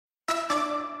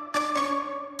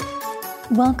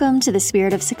Welcome to The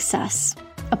Spirit of Success,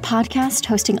 a podcast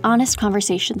hosting honest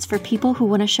conversations for people who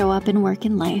want to show up and work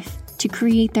in life to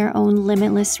create their own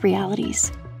limitless realities.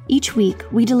 Each week,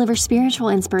 we deliver spiritual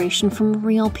inspiration from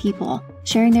real people,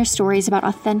 sharing their stories about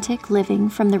authentic living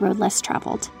from the road less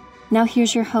traveled. Now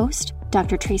here's your host,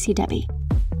 Dr. Tracy Debbie.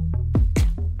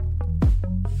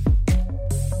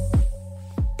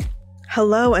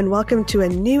 Hello and welcome to a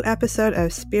new episode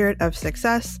of Spirit of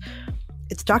Success.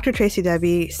 It's Dr. Tracy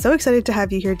Debbie. So excited to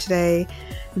have you here today.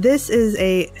 This is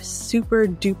a super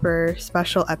duper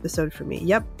special episode for me.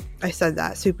 Yep, I said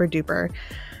that, super duper.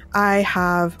 I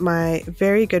have my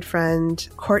very good friend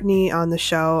Courtney on the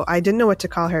show. I didn't know what to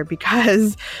call her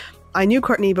because I knew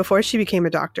Courtney before she became a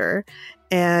doctor.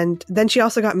 And then she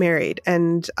also got married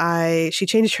and she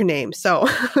changed her name. So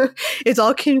it's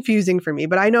all confusing for me,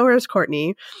 but I know her as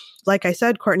Courtney. Like I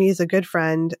said, Courtney is a good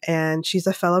friend and she's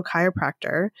a fellow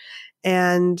chiropractor.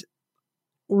 And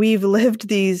we've lived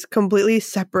these completely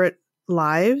separate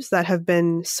lives that have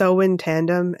been so in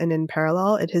tandem and in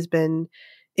parallel. It has been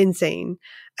insane.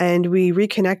 And we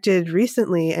reconnected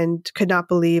recently and could not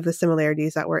believe the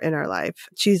similarities that were in our life.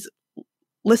 She's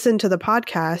listened to the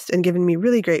podcast and given me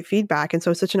really great feedback. And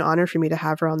so it's such an honor for me to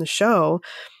have her on the show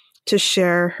to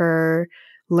share her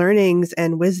learnings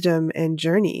and wisdom and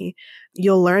journey.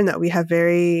 You'll learn that we have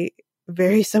very,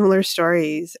 very similar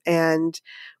stories, and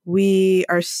we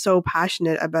are so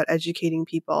passionate about educating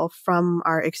people from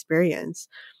our experience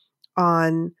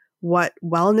on what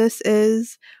wellness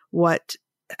is, what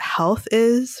health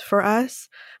is for us,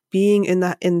 being in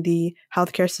the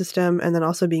healthcare system, and then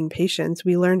also being patients.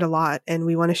 We learned a lot and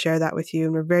we want to share that with you,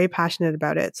 and we're very passionate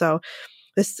about it. So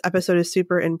this episode is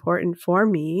super important for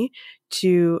me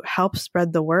to help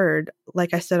spread the word,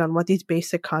 like I said, on what these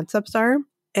basic concepts are.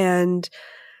 And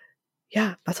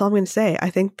yeah, that's all I'm going to say. I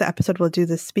think the episode will do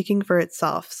the speaking for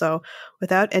itself. So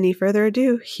without any further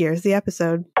ado, here's the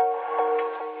episode.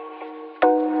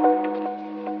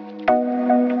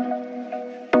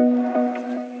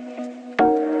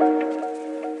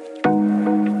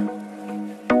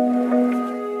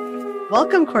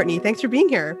 Welcome, Courtney. Thanks for being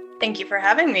here. Thank you for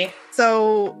having me.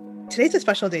 So today's a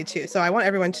special day too. So I want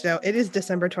everyone to know it is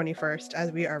December 21st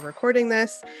as we are recording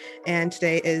this. And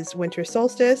today is winter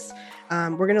solstice.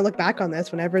 We're going to look back on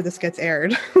this whenever this gets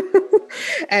aired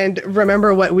and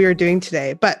remember what we are doing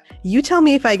today. But you tell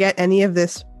me if I get any of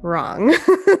this wrong.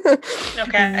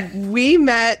 Okay. We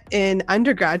met in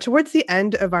undergrad, towards the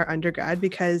end of our undergrad,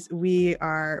 because we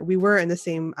were in the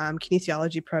same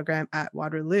kinesiology program at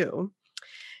Waterloo.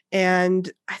 And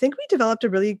I think we developed a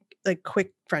really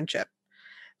quick friendship.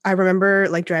 I remember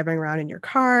driving around in your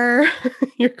car.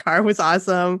 Your car was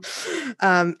awesome.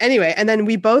 Anyway, and then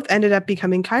we both ended up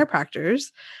becoming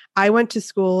chiropractors. I went to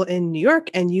school in New York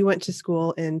and you went to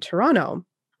school in Toronto.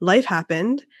 Life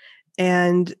happened.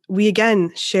 And we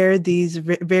again shared these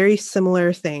very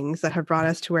similar things that have brought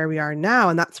us to where we are now.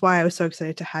 And that's why I was so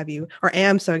excited to have you, or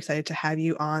am so excited to have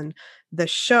you on the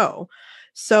show.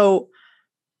 So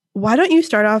why don't you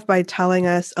start off by telling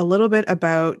us a little bit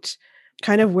about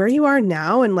kind of where you are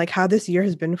now and how this year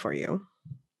has been for you?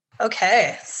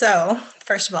 Okay. So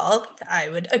first of all, I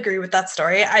would agree with that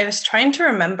story. I was trying to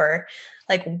remember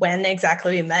when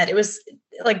exactly we met. It was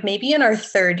maybe in our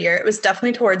third year. It was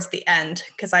definitely towards the end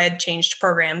because I had changed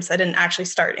programs. I didn't actually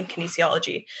start in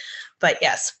kinesiology, but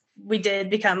yes, we did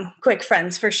become quick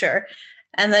friends for sure.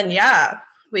 And then, yeah,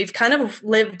 we've kind of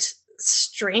lived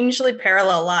strangely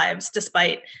parallel lives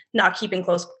despite not keeping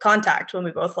close contact when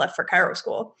we both left for chiro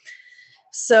school.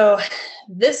 So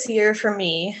this year for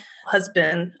me has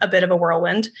been a bit of a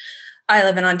whirlwind. I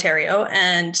live in Ontario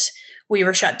and we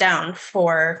were shut down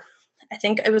for, I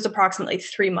think it was approximately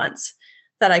 3 months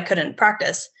that I couldn't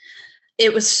practice.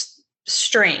 It was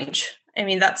strange. I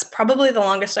mean, that's probably the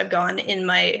longest I've gone in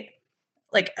my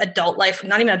adult life,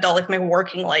 not even adult life, my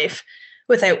working life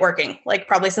without working,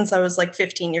 probably since I was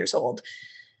 15 years old.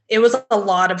 It was a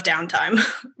lot of downtime,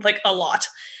 a lot.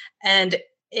 And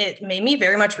it made me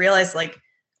very much realize,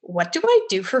 what do I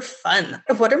do for fun?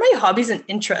 What are my hobbies and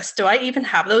interests? Do I even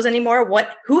have those anymore?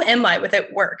 Who am I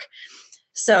without work?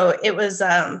 So it was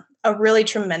a really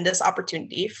tremendous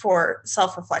opportunity for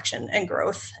self-reflection and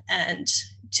growth and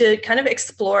to kind of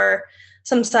explore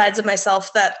some sides of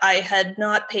myself that I had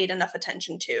not paid enough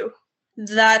attention to.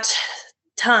 That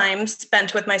time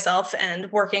spent with myself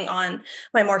and working on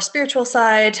my more spiritual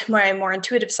side, my more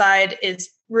intuitive side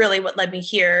is really what led me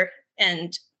here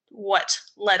and what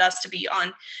led us to be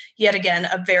on yet again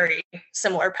a very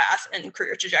similar path and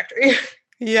career trajectory.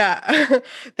 Yeah.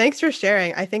 Thanks for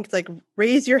sharing. I think like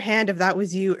raise your hand if that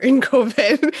was you in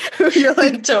COVID. You're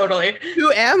like, Totally.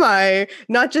 who am I?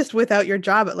 Not just without your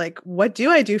job, but like, what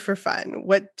do I do for fun?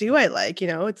 What do I like?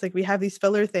 It's like we have these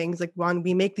filler things, like when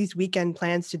we make these weekend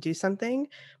plans to do something,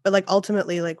 but like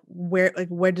ultimately, like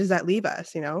where does that leave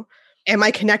us? Am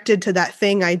I connected to that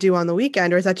thing I do on the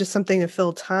weekend, or is that just something to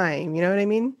fill time? You know what I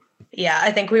mean? Yeah,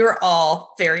 I think we were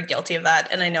all very guilty of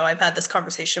that. And I know I've had this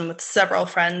conversation with several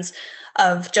friends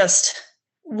of just,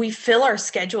 we fill our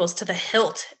schedules to the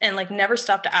hilt and like never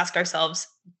stop to ask ourselves,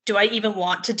 do I even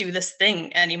want to do this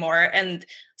thing anymore? And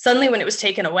suddenly when it was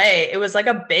taken away, it was like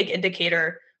a big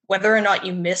indicator whether or not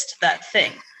you missed that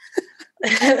thing.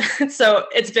 So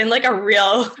it's been like a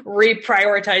real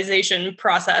reprioritization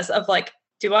process of like,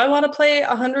 do I want to play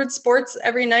 100 sports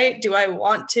every night? Do I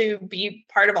want to be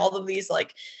part of all of these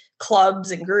like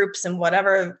clubs and groups and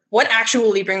whatever? What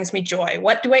actually brings me joy?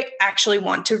 What do I actually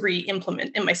want to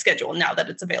re-implement in my schedule now that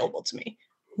it's available to me?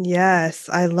 Yes,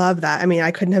 I love that. I mean,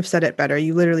 I couldn't have said it better.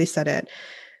 You literally said it.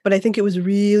 But I think it was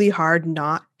really hard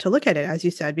not to look at it, as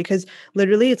you said, because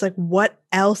literally it's like, what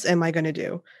else am I going to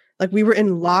do? Like we were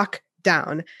in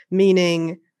lockdown,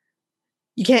 meaning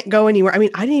you can't go anywhere. I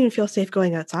mean, I didn't even feel safe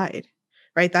going outside,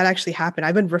 right? That actually happened.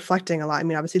 I've been reflecting a lot. I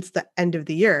mean, obviously it's the end of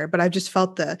the year, but I've just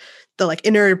felt the like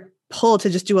inner pull to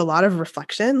just do a lot of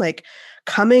reflection, like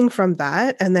coming from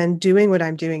that and then doing what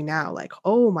I'm doing now. Like,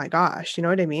 oh my gosh, you know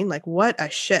what I mean? Like what a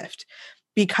shift,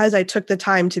 because I took the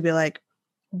time to be like,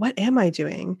 what am I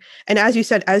doing? And as you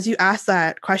said, as you asked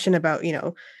that question about,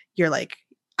 your like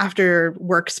after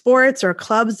work sports or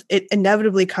clubs, it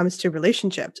inevitably comes to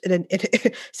relationships.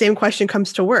 It same question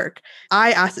comes to work.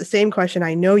 I asked the same question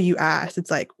I know you asked.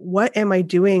 It's like, what am I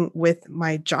doing with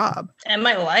my job? And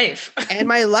my life. And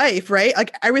my life, right?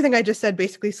 Like everything I just said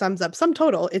basically sums up sum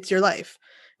total. It's your life.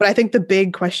 But I think the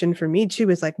big question for me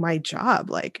too is like my job.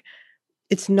 Like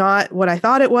it's not what I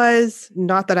thought it was,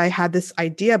 not that I had this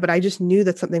idea, but I just knew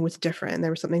that something was different. There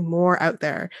was something more out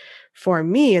there for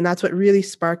me. And that's what really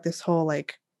sparked this whole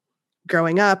like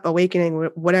growing up, awakening,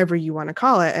 whatever you want to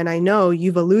call it. And I know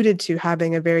you've alluded to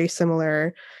having a very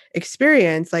similar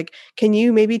experience. Like, can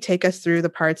you maybe take us through the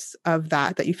parts of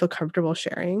that you feel comfortable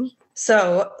sharing?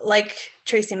 So like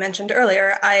Tracy mentioned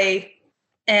earlier, I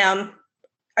am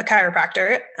a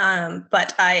chiropractor,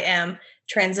 but I am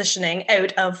transitioning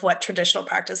out of what traditional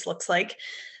practice looks like.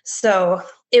 So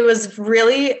it was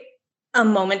really a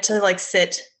moment to like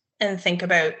sit and think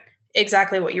about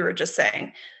exactly what you were just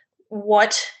saying.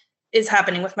 What is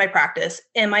happening with my practice?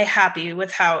 Am I happy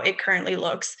with how it currently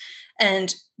looks?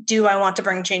 And do I want to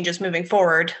bring changes moving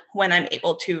forward when I'm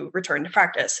able to return to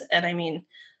practice? And I mean,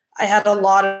 I had a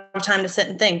lot of time to sit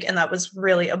and think, and that was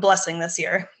really a blessing this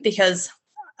year because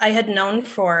I had known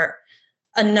for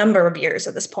a number of years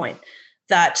at this point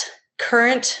that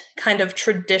current kind of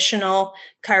traditional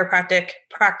chiropractic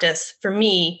practice for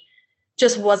me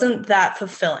just wasn't that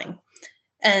fulfilling.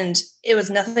 And it was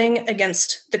nothing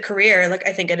against the career. Like,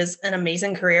 I think it is an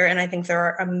amazing career and I think there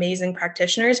are amazing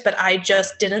practitioners, but I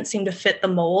just didn't seem to fit the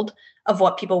mold of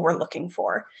what people were looking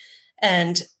for.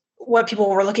 And what people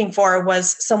were looking for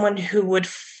was someone who would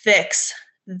fix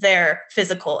their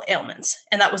physical ailments.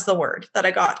 And that was the word that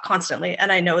I got constantly.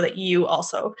 And I know that you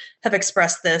also have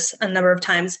expressed this a number of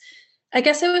times. I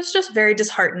guess it was just very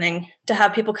disheartening to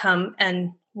have people come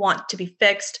and want to be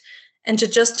fixed and to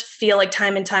just feel like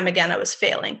time and time again I was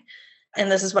failing.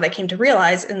 And this is what I came to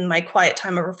realize in my quiet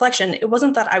time of reflection. It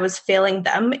wasn't that I was failing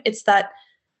them. It's that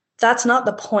that's not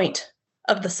the point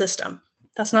of the system.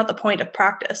 That's not the point of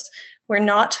practice. We're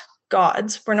not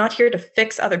gods. We're not here to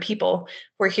fix other people.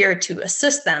 We're here to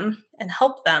assist them and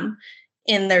help them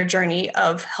in their journey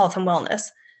of health and wellness.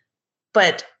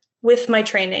 But with my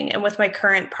training and with my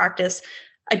current practice,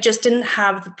 I just didn't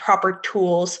have the proper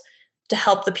tools to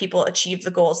help the people achieve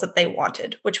the goals that they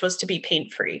wanted, which was to be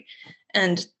pain-free.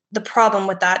 And the problem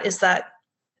with that is that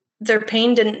their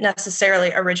pain didn't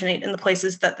necessarily originate in the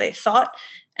places that they thought,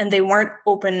 and they weren't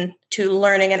open to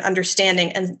learning and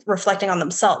understanding and reflecting on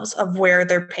themselves of where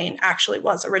their pain actually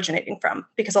was originating from,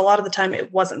 because a lot of the time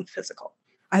it wasn't physical.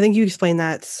 I think you explained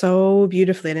that so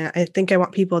beautifully. And I think I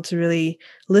want people to really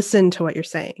listen to what you're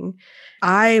saying.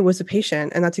 I was a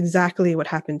patient, and that's exactly what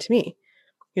happened to me.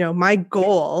 My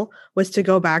goal was to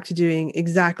go back to doing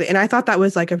exactly. And I thought that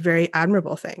was like a very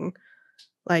admirable thing.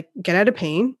 Like, get out of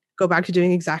pain, go back to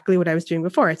doing exactly what I was doing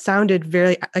before. It sounded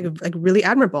very like really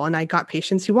admirable. And I got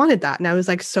patients who wanted that. And I was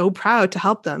like so proud to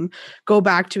help them go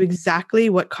back to exactly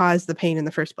what caused the pain in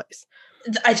the first place.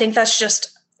 I think that's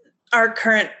just our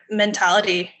current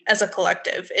mentality as a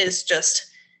collective is just,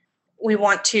 we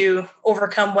want to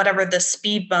overcome whatever this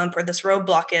speed bump or this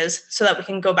roadblock is so that we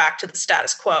can go back to the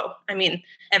status quo. I mean,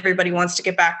 everybody wants to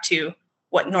get back to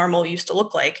what normal used to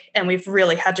look like. And we've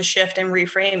really had to shift and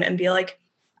reframe and be like,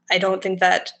 I don't think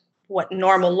that what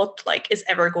normal looked like is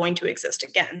ever going to exist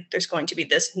again. There's going to be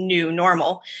this new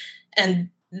normal. And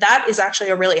that is actually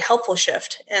a really helpful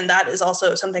shift. And that is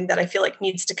also something that I feel like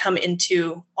needs to come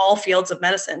into all fields of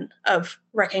medicine, of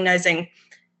recognizing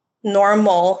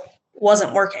normal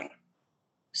wasn't working.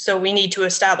 So we need to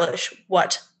establish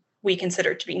what we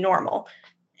consider to be normal.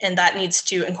 And that needs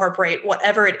to incorporate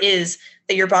whatever it is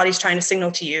that your body's trying to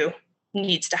signal to you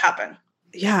needs to happen.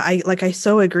 Yeah, I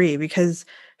so agree, because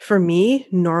for me,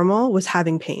 normal was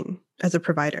having pain as a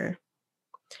provider.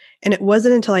 And it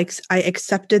wasn't until I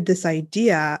accepted this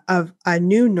idea of a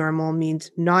new normal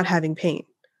means not having pain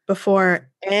before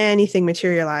anything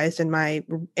materialized in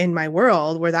my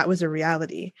world where that was a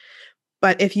reality.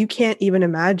 But if you can't even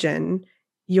imagine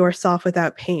yourself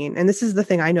without pain, and this is the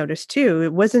thing I noticed too,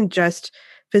 it wasn't just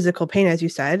physical pain, as you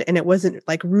said, and it wasn't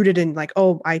like rooted in like,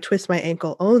 oh, I twist my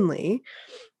ankle only.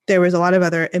 There was a lot of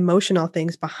other emotional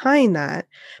things behind that,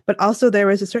 but also there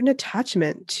was a certain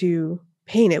attachment to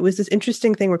pain. It was this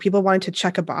interesting thing where people wanted to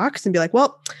check a box and be like,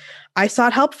 well, I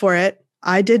sought help for it.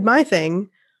 I did my thing.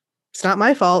 It's not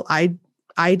my fault. I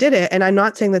did it. And I'm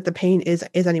not saying that the pain is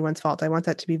anyone's fault. I want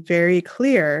that to be very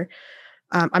clear.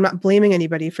 I'm not blaming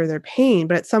anybody for their pain,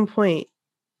 but at some point,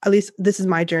 at least this is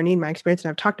my journey and my experience, and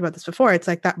I've talked about this before, it's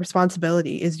like that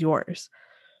responsibility is yours.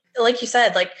 Like you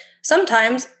said, like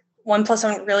sometimes 1 +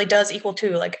 1 really does equal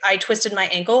 2. Like I twisted my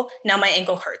ankle, now my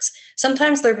ankle hurts.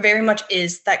 Sometimes there very much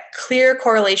is that clear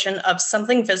correlation of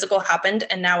something physical happened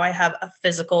and now I have a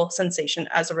physical sensation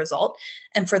as a result.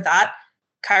 And for that,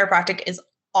 chiropractic is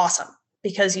awesome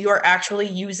because you are actually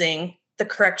using the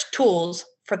correct tools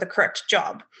for the correct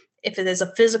job. If it is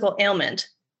a physical ailment,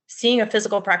 seeing a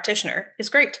physical practitioner is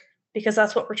great because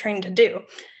that's what we're trained to do.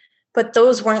 But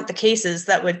those weren't the cases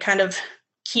that would kind of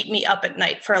keep me up at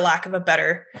night, for a lack of a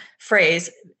better phrase.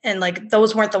 And like,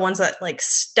 those weren't the ones that like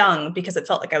stung because it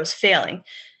felt like I was failing.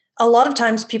 A lot of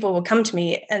times people will come to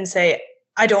me and say,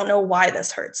 I don't know why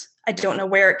this hurts. I don't know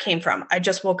where it came from. I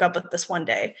just woke up with this one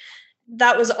day.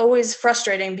 That was always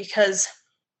frustrating because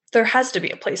there has to be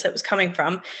a place it was coming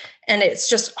from. And it's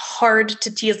just hard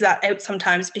to tease that out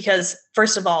sometimes because,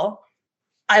 first of all,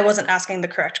 I wasn't asking the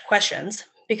correct questions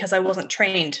because I wasn't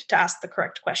trained to ask the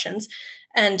correct questions.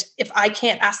 And if I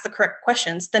can't ask the correct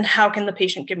questions, then how can the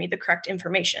patient give me the correct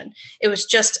information? It was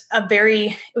just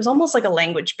it was almost like a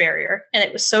language barrier. And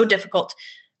it was so difficult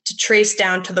to trace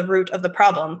down to the root of the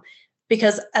problem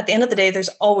because at the end of the day, there's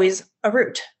always a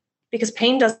root because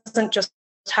pain doesn't just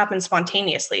happen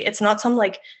spontaneously. It's not some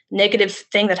like negative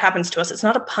thing that happens to us. It's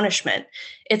not a punishment.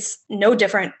 It's no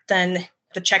different than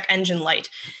the check engine light.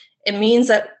 It means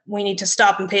that we need to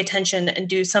stop and pay attention and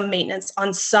do some maintenance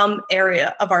on some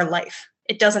area of our life.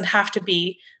 It doesn't have to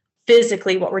be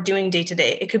physically what we're doing day to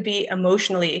day. It could be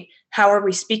emotionally. How are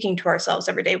we speaking to ourselves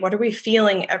every day? What are we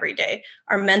feeling every day?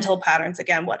 Our mental patterns,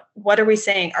 again, what are we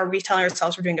saying? Are we telling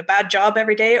ourselves we're doing a bad job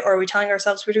every day? Or are we telling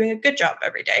ourselves we're doing a good job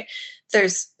every day?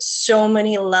 There's so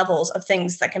many levels of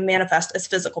things that can manifest as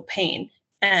physical pain.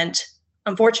 And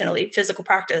unfortunately, physical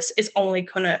practice is only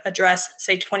going to address,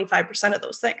 say, 25% of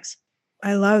those things.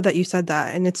 I love that you said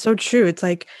that. And it's so true. It's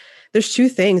like, there's two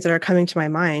things that are coming to my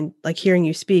mind, like hearing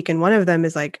you speak. And one of them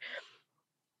is like,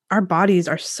 our bodies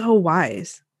are so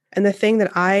wise. And the thing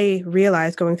that I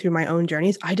realized going through my own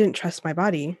journeys, I didn't trust my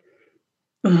body.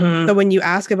 Mm-hmm. So when you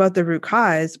ask about the root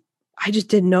cause, I just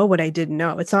didn't know what I didn't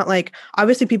know. It's not like,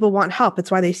 obviously people want help. It's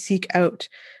why they seek out,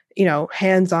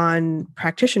 hands-on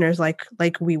practitioners like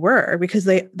we were, because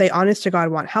they honest to God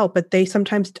want help. But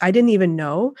I didn't even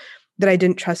know that I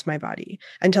didn't trust my body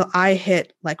until I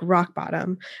hit like rock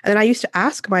bottom. And then I used to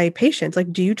ask my patients,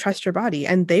 like, do you trust your body?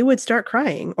 And they would start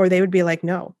crying or they would be like,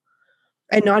 no,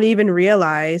 and not even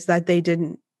realize that they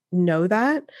didn't know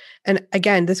that. And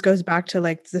again, this goes back to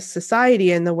like the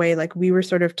society and the way like we were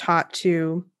sort of taught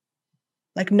to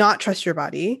like not trust your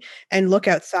body and look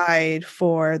outside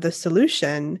for the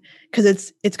solution,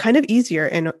 because it's kind of easier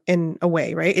in a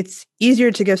way, right? It's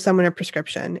easier to give someone a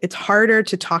prescription. It's harder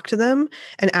to talk to them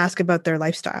and ask about their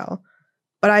lifestyle.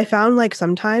 But I found like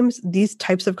sometimes these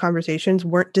types of conversations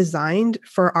weren't designed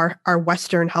for our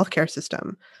Western healthcare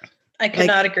system. I could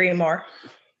not agree more.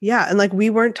 Yeah. And like we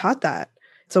weren't taught that.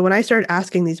 So when I started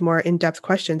asking these more in-depth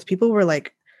questions, people were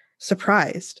like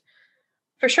surprised.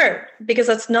 For sure. Because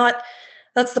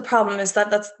that's the problem, is that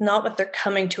that's not what they're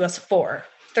coming to us for.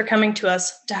 They're coming to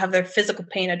us to have their physical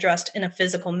pain addressed in a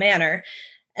physical manner.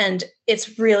 And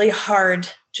it's really hard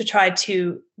to try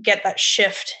to get that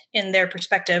shift in their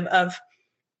perspective of,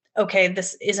 okay,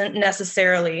 this isn't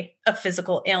necessarily a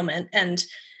physical ailment. And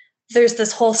there's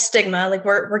this whole stigma, like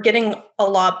we're getting a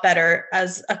lot better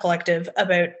as a collective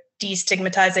about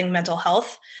destigmatizing mental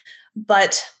health,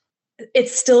 but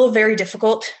it's still very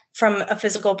difficult from a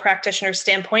physical practitioner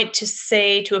standpoint to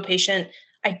say to a patient,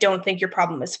 I don't think your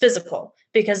problem is physical,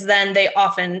 because then they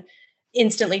often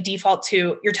instantly default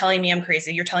to, you're telling me I'm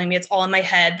crazy. You're telling me it's all in my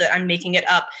head, that I'm making it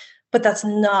up. But that's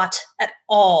not at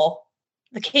all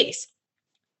the case.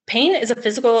 Pain is a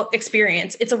physical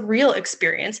experience. It's a real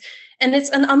experience, and it's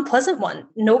an unpleasant one.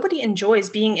 Nobody enjoys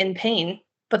being in pain,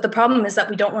 but the problem is that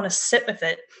we don't want to sit with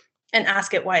it and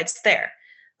ask it why it's there.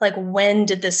 Like, when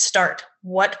did this start?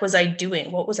 What was I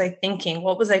doing? What was I thinking?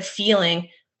 What was I feeling?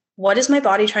 What is my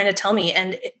body trying to tell me?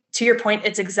 And to your point,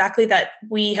 it's exactly that.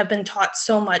 We have been taught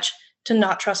so much to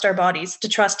not trust our bodies, to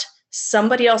trust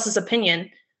somebody else's opinion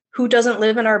who doesn't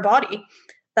live in our body.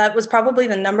 That was probably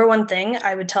the number one thing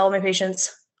I would tell my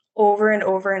patients over and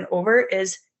over and over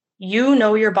is, you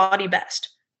know your body best.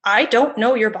 I don't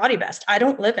know your body best. I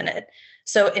don't live in it.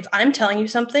 So if I'm telling you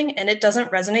something and it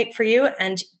doesn't resonate for you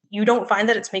and you don't find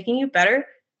that it's making you better,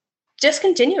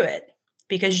 discontinue it,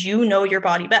 because you know your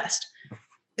body best.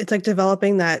 It's like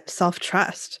developing that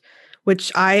self-trust,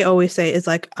 which I always say is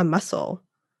like a muscle.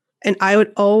 And I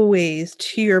would always,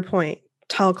 to your point,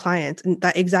 tell clients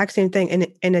that exact same thing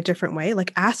in a different way.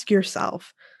 Like, ask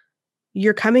yourself,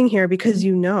 you're coming here because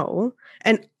you know.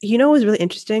 And you know what was really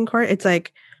interesting, Court? It's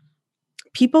like,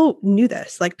 people knew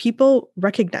this. Like, people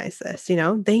recognize this, you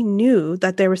know? They knew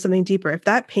that there was something deeper. If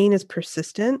that pain is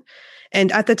persistent,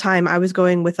 and at the time I was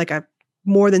going with like a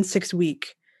more than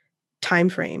 6-week time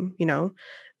frame, you know,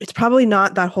 it's probably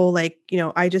not that whole like, you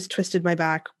know, I just twisted my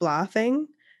back, blah thing.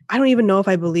 I don't even know if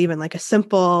I believe in like a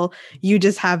simple, you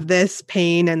just have this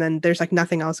pain and then there's like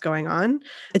nothing else going on.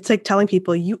 It's like telling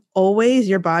people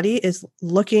your body is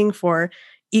looking for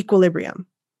equilibrium.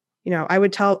 You know, I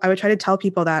would try to tell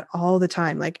people that all the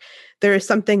time. Like, there is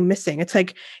something missing. It's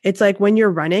like when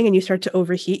you're running and you start to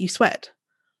overheat, you sweat.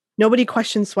 Nobody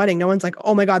questions sweating. No one's like,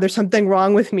 oh my God, there's something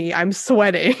wrong with me, I'm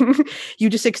sweating. You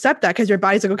just accept that because your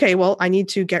body's like, okay, well, I need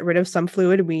to get rid of some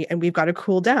fluid and we've got to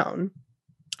cool down.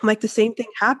 Like, the same thing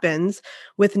happens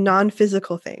with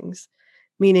non-physical things,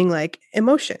 meaning like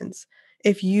emotions.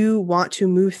 If you want to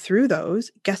move through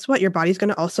those, guess what? Your body's going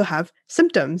to also have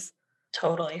symptoms.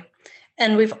 Totally.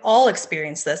 And we've all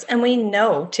experienced this, and we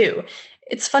know too.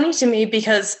 It's funny to me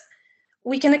because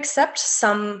we can accept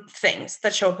some things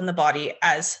that show up in the body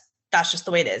as that's just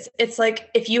the way it is. It's like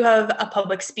if you have a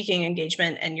public speaking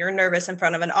engagement and you're nervous in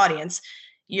front of an audience,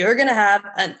 you're going to have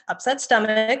an upset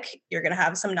stomach. You're going to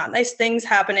have some not nice things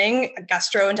happening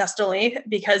gastrointestinally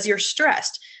because you're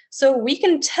stressed. So we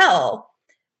can tell,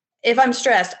 if I'm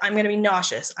stressed, I'm going to be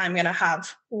nauseous. I'm going to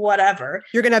have whatever.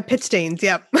 You're going to have pit stains.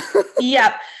 Yep.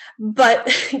 Yep.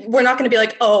 But we're not going to be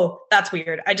like, oh, that's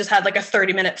weird. I just had like a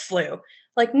 30-minute flu.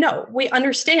 Like, no, we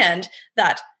understand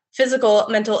that physical,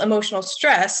 mental, emotional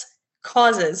stress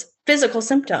causes physical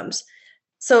symptoms.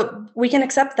 So we can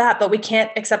accept that, but we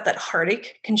can't accept that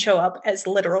heartache can show up as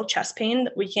literal chest pain.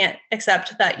 We can't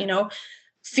accept that, you know,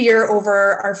 fear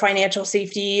over our financial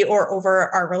safety or over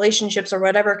our relationships or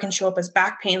whatever can show up as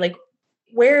back pain. Like,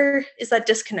 where is that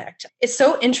disconnect? It's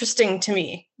so interesting to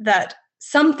me that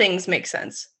some things make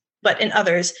sense, but in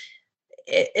others,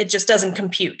 it just doesn't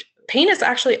compute. Pain is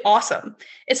actually awesome.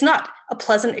 It's not a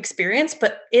pleasant experience,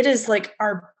 but it is like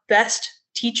our best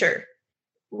teacher.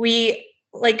 We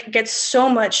like get so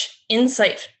much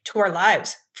insight to our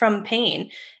lives from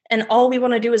pain. And all we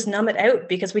want to do is numb it out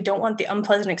because we don't want the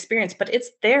unpleasant experience, but it's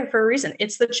there for a reason.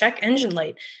 It's the check engine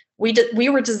light. We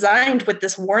were designed with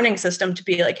this warning system to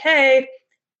be like, hey,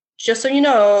 just so you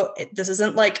know, this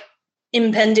isn't like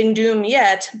impending doom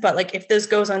yet, but like if this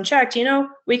goes unchecked, you know,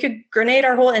 we could grenade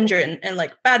our whole engine and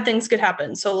like bad things could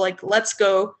happen. So like, let's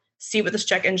go see what this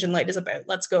check engine light is about.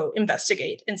 Let's go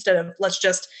investigate instead of let's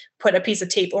just put a piece of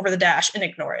tape over the dash and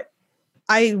ignore it.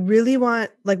 I really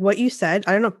want, like what you said,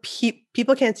 I don't know,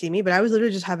 people can't see me, but I was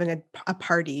literally just having a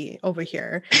party over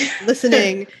here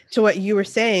listening to what you were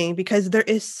saying, because there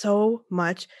is so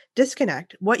much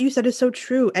disconnect. What you said is so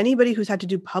true. Anybody who's had to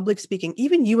do public speaking,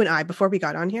 even you and I, before we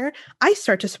got on here, I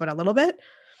start to sweat a little bit.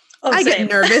 Oh, I get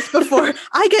nervous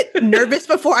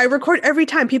before I record every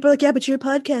time. People are like, yeah, but you're a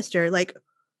podcaster. Like,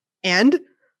 and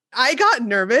I got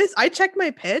nervous. I checked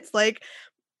my pits. Like,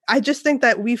 I just think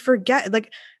that we forget,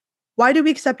 like, why do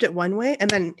we accept it one way and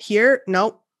then here,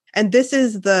 nope. And this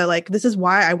is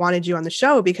why I wanted you on the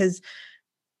show, because,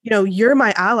 you know, you're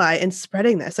my ally in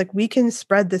spreading this. Like, we can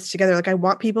spread this together. Like, I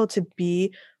want people to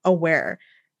be aware.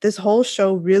 this whole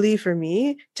show really for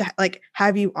me to like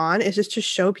have you on is just to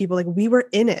show people like we were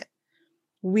in it.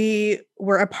 We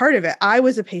were a part of it. I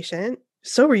was a patient.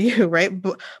 So were you, right?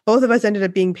 Both of us ended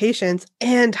up being patients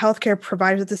and healthcare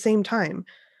providers at the same time.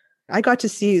 I got to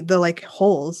see the like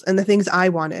holes and the things I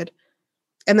wanted,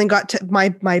 and then got to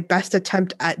my best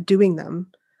attempt at doing them.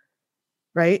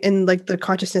 Right. And like the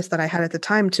consciousness that I had at the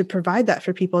time to provide that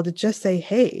for people to just say,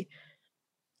 hey,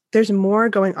 there's more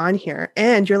going on here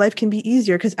and your life can be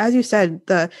easier. Because as you said,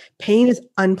 the pain is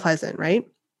unpleasant, right?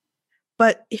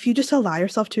 But if you just allow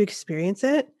yourself to experience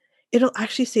it, it'll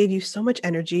actually save you so much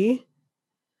energy,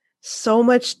 so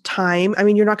much time. I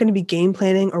mean, you're not going to be game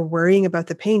planning or worrying about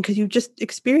the pain because you just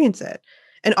experience it.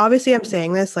 And obviously I'm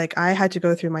saying this, like I had to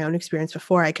go through my own experience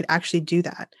before I could actually do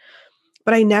that.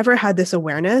 But I never had this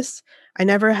awareness. I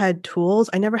never had tools.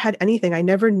 I never had anything. I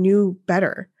never knew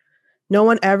better. No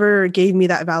one ever gave me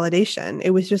that validation.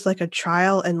 It was just like a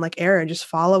trial and like error, just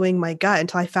following my gut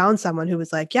until I found someone who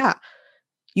was like, yeah,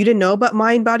 you didn't know about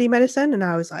mind body medicine? And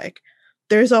I was like,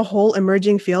 there's a whole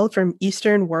emerging field from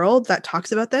Eastern world that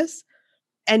talks about this.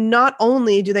 And not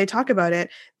only do they talk about it,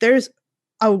 there's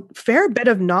a fair bit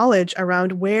of knowledge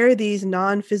around where these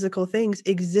non-physical things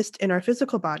exist in our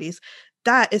physical bodies.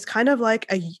 That is kind of like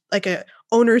a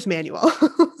owner's manual.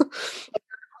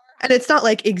 And it's not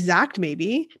like exact,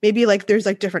 maybe like there's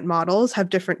like different models have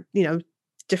different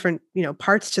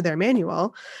parts to their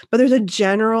manual, but there's a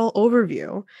general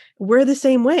overview. We're the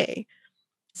same way.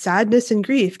 Sadness and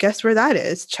grief, guess where that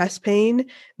is? Chest pain,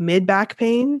 mid-back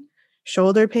pain,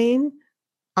 shoulder pain,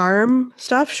 arm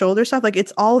stuff, shoulder stuff, like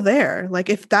it's all there. Like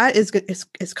if that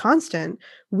is constant,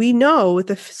 we know with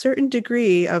a certain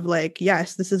degree of like,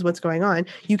 yes, this is what's going on,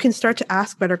 you can start to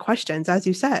ask better questions, as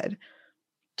you said.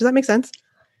 Does that make sense?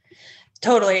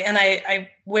 Totally. And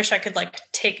I wish I could like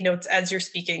take notes as you're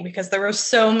speaking, because there were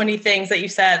so many things that you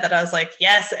said that I was like,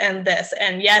 yes, and this,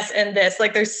 and yes, and this.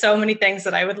 Like there's so many things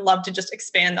that I would love to just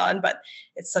expand on, but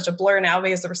it's such a blur now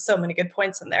because there were so many good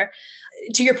points in there.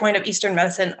 To your point of Eastern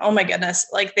medicine, oh my goodness,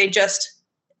 like they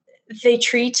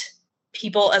treat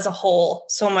people as a whole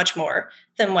so much more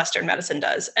than Western medicine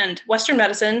does. And Western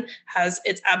medicine has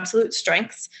its absolute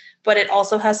strengths, but it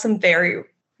also has some very,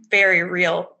 very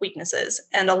real weaknesses.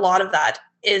 And a lot of that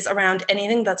is around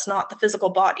anything that's not the physical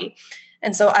body.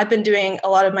 And so I've been doing a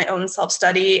lot of my own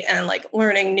self-study and like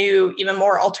learning new, even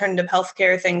more alternative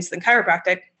healthcare things than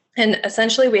chiropractic. And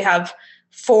essentially we have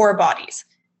 4 bodies,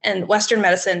 and Western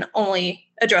medicine only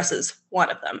addresses one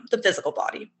of them, the physical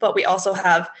body. But we also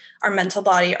have our mental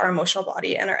body, our emotional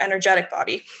body, and our energetic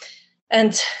body.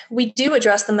 And we do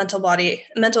address the mental body.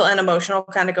 Mental and emotional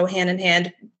kind of go hand in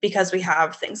hand because we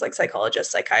have things like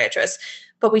psychologists, psychiatrists,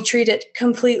 but we treat it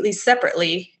completely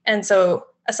separately. And so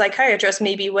a psychiatrist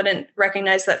maybe wouldn't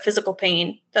recognize that physical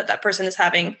pain that person is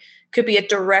having could be a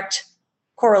direct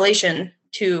correlation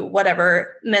to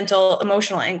whatever mental,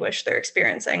 emotional anguish they're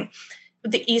experiencing.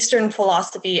 The Eastern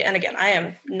philosophy, and again, I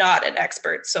am not an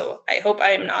expert, so I hope I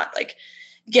am not like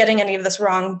getting any of this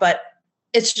wrong, but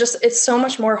it's so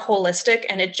much more holistic,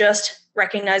 and it just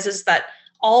recognizes that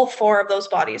all 4 of those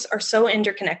bodies are so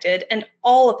interconnected and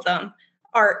all of them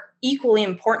are equally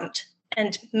important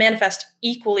and manifest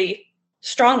equally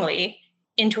strongly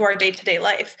into our day-to-day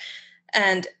life.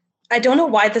 And I don't know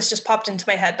why this just popped into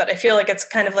my head, but I feel like it's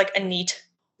kind of like a neat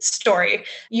story.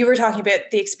 You were talking about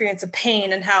the experience of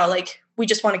pain and how like we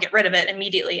just want to get rid of it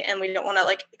immediately and we don't want to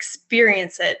like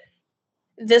experience it.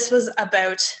 This was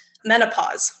about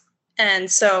menopause.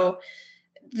 And so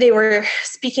they were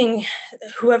speaking,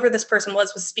 whoever this person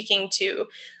was speaking to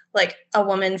like a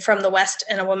woman from the West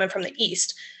and a woman from the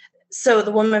East. So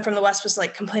the woman from the West was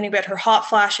like complaining about her hot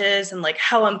flashes and like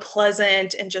how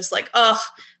unpleasant and just like, oh,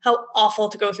 how awful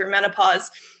to go through menopause.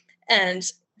 And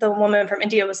the woman from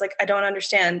India was like, I don't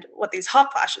understand what these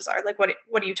hot flashes are. Like,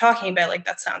 what are you talking about? Like,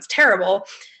 that sounds terrible.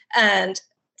 And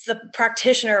the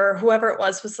practitioner or whoever it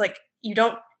was like, you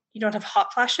don't have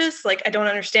hot flashes? Like, I don't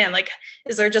understand. Like,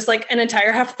 is there just like an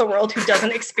entire half of the world who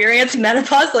doesn't experience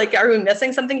menopause? Like, are we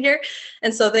missing something here?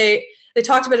 And so they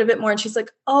talked about it a bit more, and she's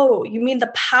like, oh, you mean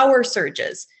the power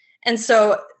surges. And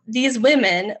so these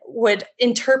women would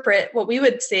interpret what we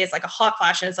would say is like a hot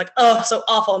flash. And it's like, oh, so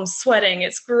awful. I'm sweating.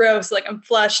 It's gross. Like I'm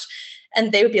flushed.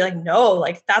 And they would be like, no,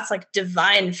 like that's like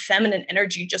divine feminine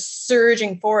energy just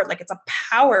surging forward. Like it's a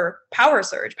power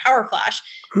surge, power flash.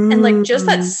 And like just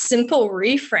that simple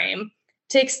reframe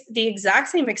takes the exact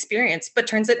same experience, but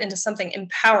turns it into something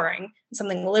empowering,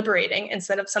 something liberating,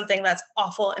 instead of something that's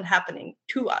awful and happening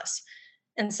to us.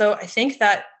 And so I think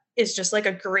that is just like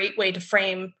a great way to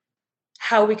frame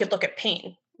how we could look at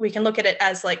pain. We can look at it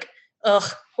as like, ugh,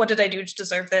 what did I do to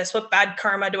deserve this? What bad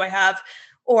karma do I have?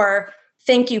 Or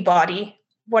thank you, body.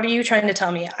 What are you trying to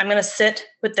tell me? I'm going to sit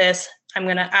with this. I'm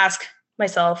going to ask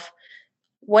myself,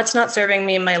 what's not serving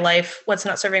me in my life? What's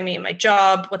not serving me in my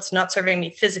job? What's not serving me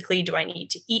physically? Do I need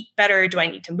to eat better? Do I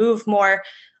need to move more?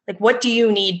 Like, what do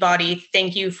you need, body?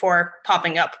 Thank you for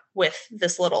popping up with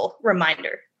this little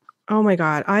reminder. Oh my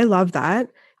God. I love that.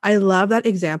 I love that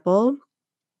example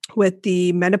with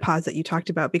the menopause that you talked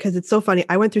about, because it's so funny.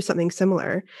 I went through something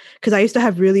similar because I used to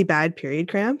have really bad period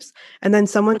cramps. And then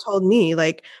someone told me,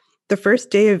 like, the first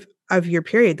day of your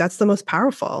period, that's the most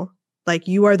powerful. Like,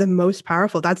 you are the most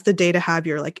powerful. That's the day to have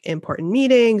your like important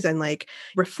meetings and like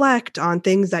reflect on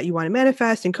things that you want to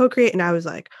manifest and co-create. And I was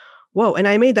like, whoa. And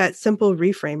I made that simple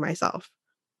reframe myself.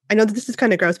 I know that this is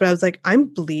kind of gross, but I was like, I'm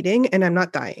bleeding and I'm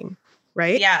not dying.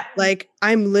 Right? Yeah. Like,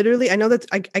 I'm literally, I know that's,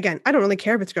 again, I don't really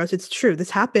care if it's gross. It's true. This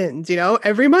happens,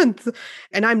 every month,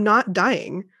 and I'm not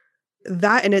dying.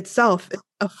 That in itself is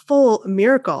a full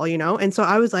miracle, And so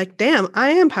I was like, damn,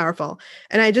 I am powerful.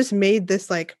 And I just made this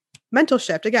like mental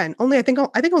shift. Again, I think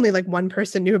only like one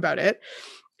person knew about it.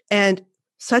 And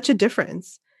such a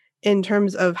difference in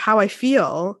terms of how I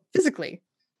feel physically.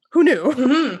 Who knew?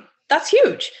 Mm-hmm. That's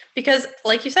huge because,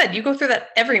 like you said, you go through that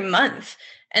every month.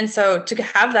 And so to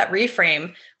have that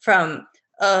reframe from,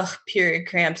 period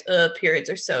cramps, periods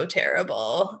are so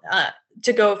terrible,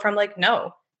 to go from like,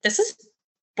 no, this is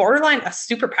borderline a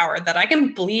superpower that I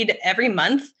can bleed every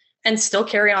month and still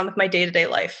carry on with my day-to-day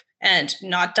life and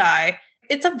not die.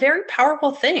 It's a very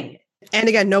powerful thing. And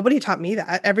again, nobody taught me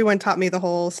that. Everyone taught me the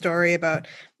whole story about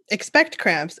expect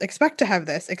cramps, expect to have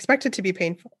this, expect it to be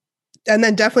painful, and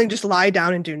then definitely just lie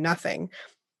down and do nothing.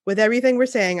 With everything we're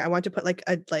saying, I want to put like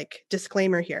a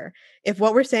disclaimer here. If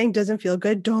what we're saying doesn't feel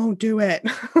good, don't do it.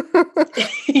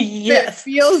 Yes. If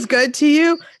it feels good to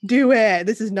you, do it.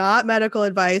 This is not medical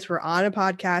advice. We're on a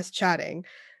podcast chatting.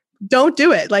 Don't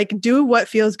do it. Like, do what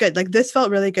feels good. Like, this felt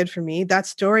really good for me. That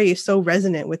story is so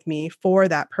resonant with me for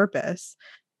that purpose.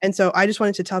 And so I just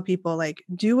wanted to tell people, like,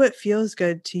 do what feels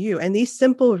good to you. And these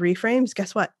simple reframes,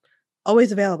 guess what?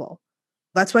 Always available.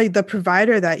 That's why the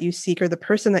provider that you seek or the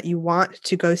person that you want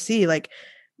to go see, like,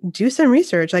 do some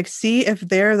research, like see if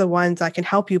they're the ones that can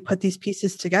help you put these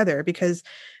pieces together, because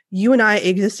you and I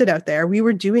existed out there. We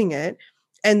were doing it.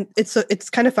 And it's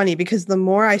kind of funny because the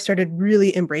more I started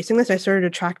really embracing this, I started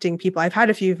attracting people. I've had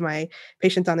a few of my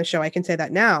patients on the show, I can say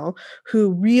that now,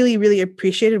 who really, really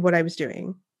appreciated what I was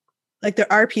doing. Like,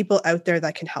 there are people out there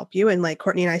that can help you. And like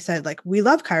Courtney and I said, like, we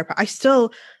love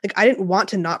chiropractic. I didn't want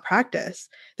to not practice.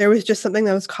 There was just something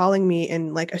that was calling me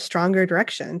in like a stronger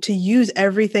direction to use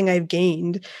everything I've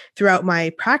gained throughout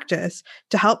my practice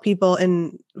to help people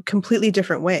in a completely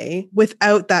different way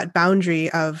without that boundary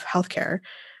of healthcare,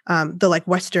 the like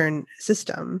Western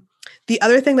system. The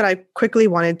other thing that I quickly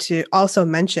wanted to also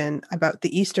mention about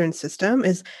the Eastern system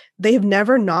is they've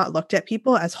never not looked at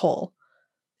people as whole.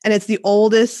 And it's the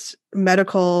oldest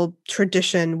medical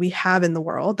tradition we have in the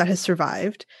world that has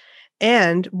survived.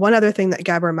 And one other thing that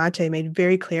Gabor Mate made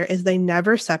very clear is they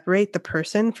never separate the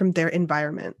person from their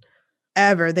environment.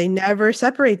 Ever. They never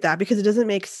separate that because it doesn't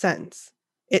make sense.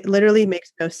 It literally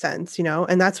makes no sense,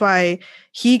 And that's why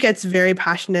he gets very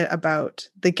passionate about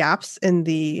the gaps in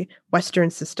the Western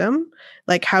system,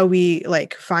 like how we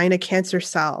like find a cancer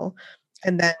cell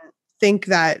and then think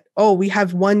that, oh, we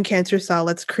have one cancer cell,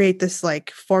 let's create this like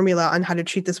formula on how to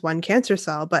treat this one cancer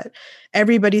cell. But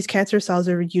everybody's cancer cells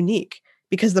are unique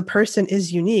because the person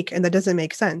is unique, and that doesn't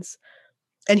make sense.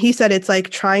 And he said it's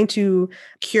like trying to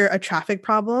cure a traffic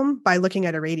problem by looking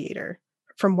at a radiator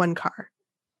from one car.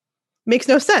 Makes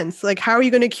no sense. Like, how are you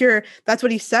going to cure? That's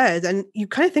what he says. And you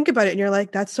kind of think about it and you're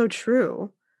like, that's so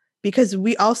true. Because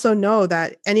we also know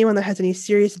that anyone that has any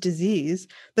serious disease,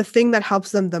 the thing that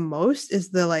helps them the most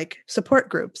is the like support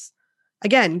groups.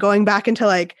 Again, going back into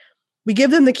like, we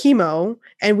give them the chemo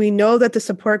and we know that the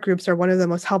support groups are one of the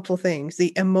most helpful things,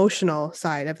 the emotional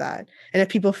side of that. And if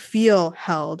people feel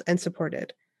held and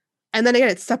supported. And then again,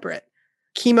 it's separate.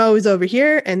 Chemo is over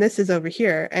here and this is over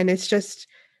here. And it's just,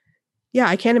 yeah,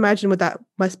 I can't imagine what that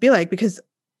must be like, because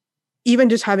even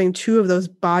just having two of those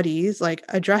bodies like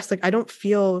addressed, like, I don't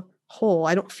feel whole,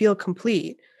 I don't feel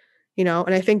complete, and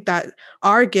I think that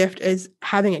our gift is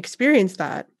having experienced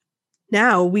that.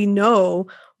 Now we know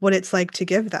what it's like to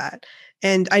give that.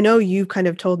 And I know you kind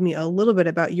of told me a little bit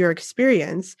about your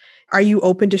experience. Are you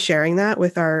open to sharing that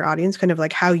with our audience, kind of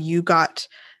like how you got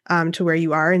to where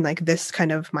you are in like this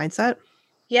kind of mindset?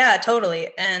 Yeah, totally.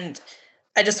 And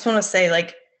I just want to say,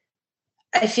 like,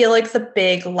 I feel like the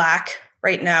big lack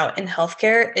right now in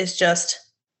healthcare is just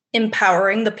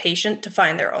empowering the patient to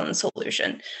find their own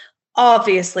solution.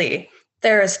 Obviously,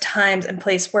 there is times and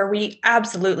place where we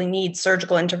absolutely need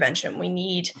surgical intervention. We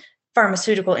need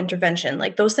pharmaceutical intervention.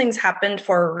 Like those things happened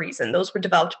for a reason. Those were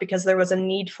developed because there was a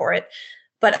need for it.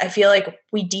 But I feel like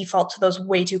we default to those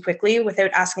way too quickly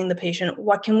without asking the patient,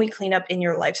 what can we clean up in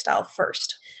your lifestyle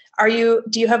first? Do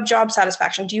you have job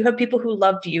satisfaction? Do you have people who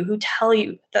love you, who tell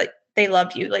you that they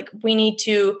love you? Like we need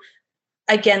to,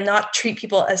 again, not treat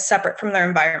people as separate from their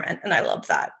environment. And I love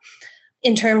that.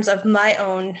 In terms of my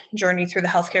own journey through the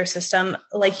healthcare system,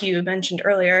 like you mentioned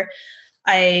earlier,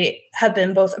 I have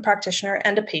been both a practitioner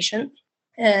and a patient.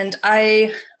 And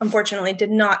I unfortunately did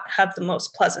not have the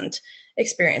most pleasant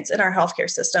experience in our healthcare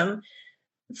system.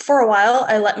 For a while,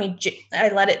 I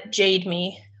let it jade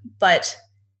me, but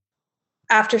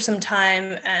after some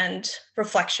time and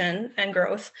reflection and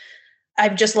growth,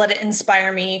 I've just let it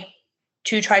inspire me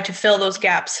to try to fill those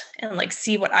gaps and like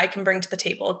see what I can bring to the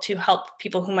table to help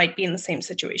people who might be in the same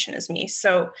situation as me.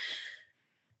 So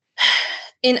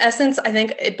in essence, I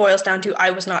think it boils down to I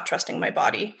was not trusting my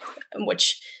body,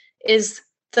 which is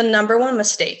the number one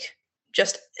mistake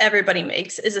just everybody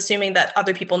makes, is assuming that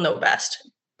other people know best.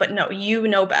 But no, you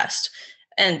know best.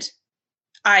 And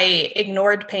I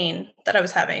ignored pain that I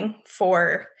was having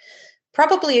for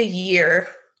probably a year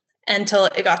until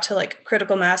it got to like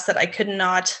critical mass that I could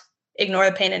not ignore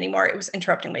the pain anymore. It was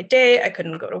interrupting my day. I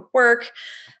couldn't go to work.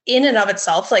 In and of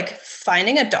itself, like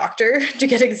finding a doctor to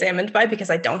get examined by, because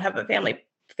I don't have a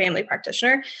family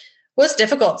practitioner, was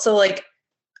difficult. So like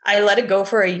I let it go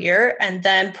for a year and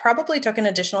then probably took an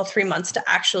additional 3 months to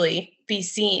actually be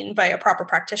seen by a proper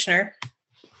practitioner.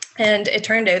 And it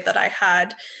turned out that I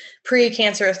had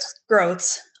precancerous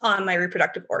growths on my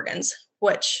reproductive organs,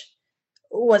 which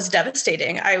was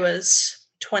devastating. I was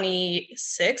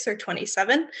 26 or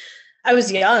 27. I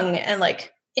was young and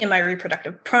like in my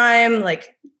reproductive prime,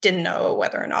 like didn't know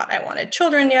whether or not I wanted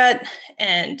children yet.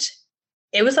 And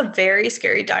it was a very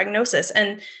scary diagnosis.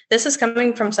 And this is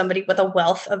coming from somebody with a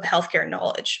wealth of healthcare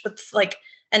knowledge, with like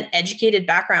an educated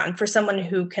background, for someone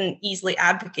who can easily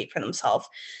advocate for themselves.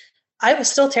 I was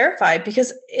still terrified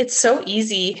because it's so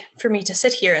easy for me to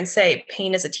sit here and say,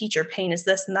 pain is a teacher, pain is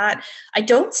this and that. I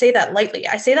don't say that lightly.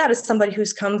 I say that as somebody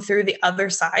who's come through the other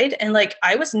side. And like,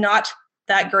 I was not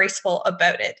that graceful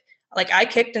about it. Like I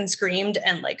kicked and screamed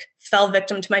and like fell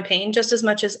victim to my pain just as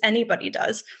much as anybody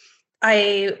does.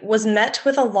 I was met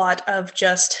with a lot of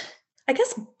just, I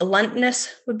guess,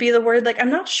 bluntness would be the word. Like, I'm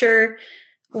not sure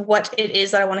what it is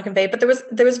that I want to convey, but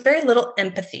there was very little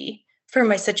empathy for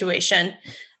my situation.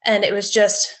 And it was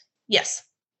just, yes,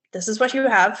 this is what you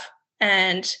have.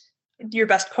 And your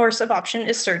best course of option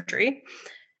is surgery.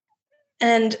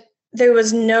 And there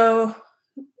was no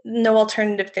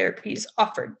alternative therapies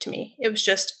offered to me. It was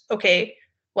just, okay,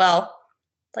 well,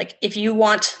 like if you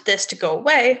want this to go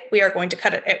away, we are going to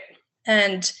cut it out.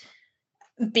 And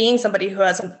being somebody who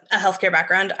has a healthcare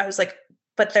background, I was like,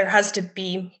 but there has to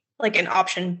be like an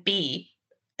option B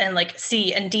and like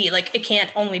C and D. Like it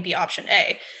can't only be option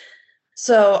A.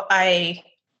 So I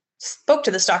spoke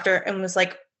to this doctor and was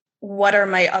like, what are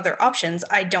my other options?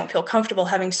 I don't feel comfortable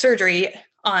having surgery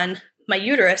on my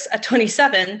uterus at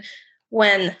 27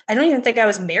 when I don't even think I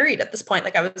was married at this point.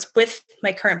 Like I was with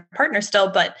my current partner still,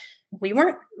 but we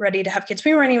weren't ready to have kids.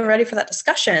 We weren't even ready for that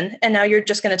discussion. And now you're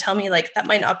just going to tell me like that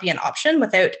might not be an option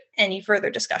without any further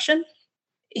discussion.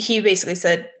 He basically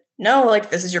said, no, like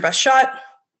this is your best shot,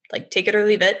 like take it or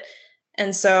leave it.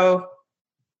 And so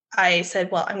I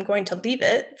said, well, I'm going to leave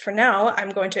it for now. I'm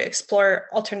going to explore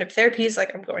alternative therapies.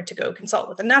 Like I'm going to go consult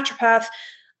with a naturopath.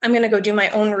 I'm going to go do my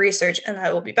own research and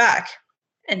I will be back.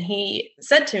 And he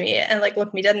said to me and like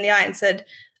looked me dead in the eye and said,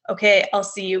 okay, I'll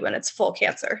see you when it's full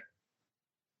cancer.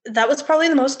 That was probably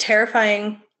the most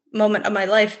terrifying moment of my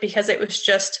life because it was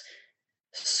just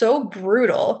so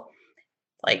brutal.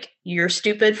 Like, you're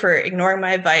stupid for ignoring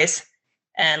my advice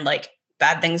and like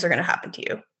bad things are going to happen to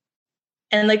you.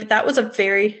 And like, that was a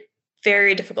very,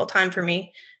 very difficult time for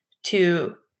me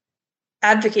to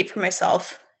advocate for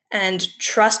myself and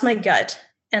trust my gut.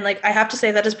 And like, I have to say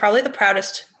that is probably the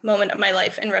proudest moment of my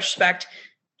life in retrospect,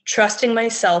 trusting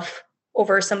myself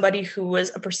over somebody who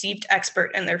was a perceived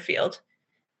expert in their field.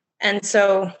 And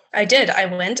so I did. I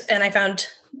went and I found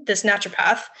this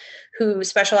naturopath who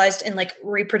specialized in like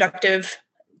reproductive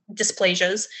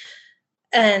dysplasias.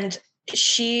 And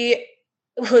she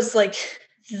was like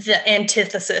the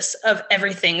antithesis of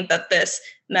everything that this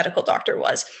medical doctor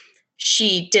was.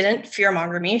 She didn't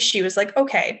fearmonger me. She was like,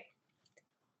 okay,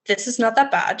 this is not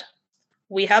that bad.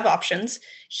 We have options.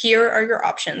 Here are your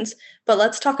options, but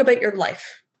let's talk about your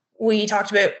life. We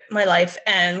talked about my life.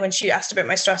 And when she asked about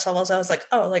my stress levels, I was like,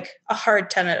 oh, like a hard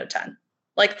 10 out of 10.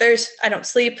 Like I don't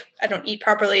sleep. I don't eat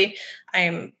properly.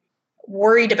 I'm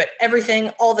worried about everything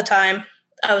all the time.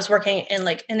 I was working in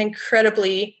like an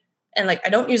incredibly and like, I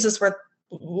don't use this word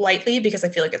lightly because I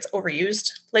feel like it's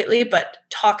overused lately, but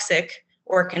toxic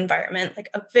work environment, like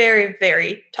a very,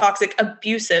 very toxic,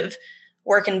 abusive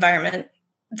work environment.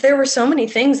 There were so many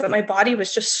things that my body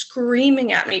was just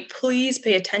screaming at me, please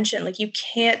pay attention. Like, you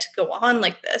can't go on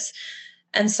like this.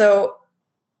 And so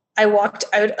I walked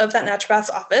out of that naturopath's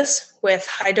office with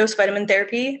high dose vitamin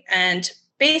therapy and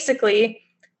basically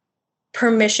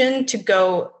permission to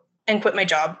go and quit my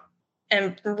job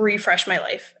and refresh my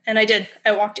life. And I did.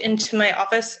 I walked into my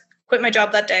office, quit my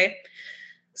job that day,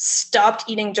 stopped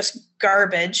eating just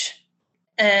garbage,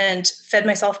 and fed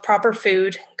myself proper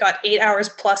food, got 8 hours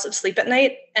plus of sleep at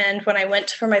night. And when I went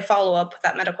for my follow-up with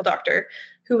that medical doctor,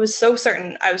 who was so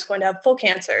certain I was going to have full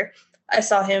cancer, I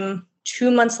saw him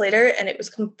 2 months later and it was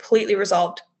completely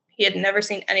resolved. He had never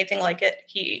seen anything like it.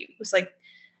 He was like,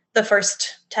 the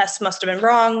first test must have been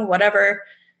wrong, whatever.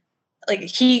 Like,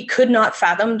 he could not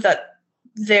fathom that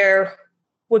there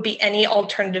would be any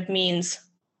alternative means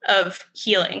of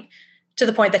healing, to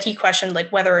the point that he questioned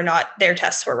like whether or not their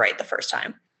tests were right the first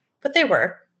time. But they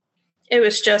were. It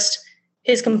was just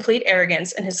his complete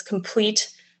arrogance and his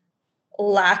complete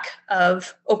lack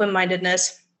of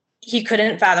open-mindedness. He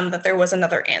couldn't fathom that there was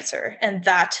another answer. And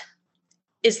that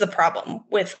is the problem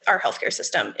with our healthcare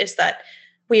system, is that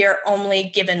we are only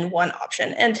given one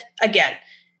option. And again,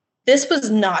 this was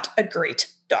not a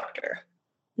great doctor.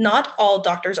 Not all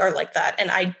doctors are like that. And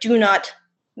I do not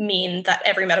mean that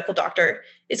every medical doctor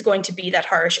is going to be that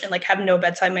harsh and like have no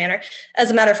bedside manner.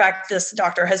 As a matter of fact, this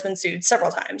doctor has been sued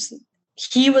several times.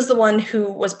 He was the one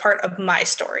who was part of my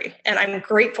story, and I'm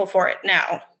grateful for it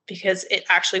now because it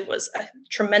actually was a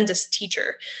tremendous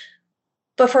teacher.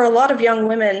 But for a lot of young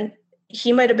women,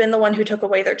 he might have been the one who took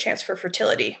away their chance for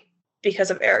fertility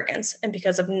because of arrogance and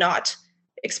because of not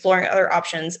exploring other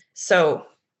options. So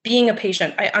being a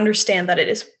patient, I understand that it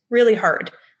is really hard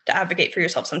to advocate for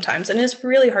yourself sometimes, and it's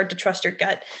really hard to trust your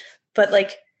gut. But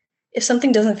like, if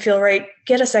something doesn't feel right,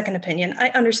 get a second opinion. I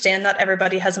understand not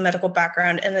everybody has a medical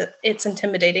background and that it's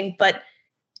intimidating, but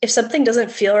if something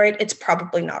doesn't feel right, it's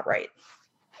probably not right.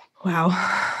 Wow.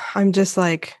 I'm just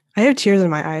like, I have tears in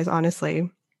my eyes, honestly.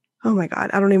 Oh my God.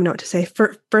 I don't even know what to say.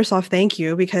 First off, thank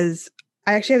you, because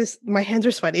I actually have this, my hands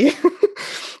are sweaty,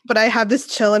 but I have this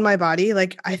chill in my body.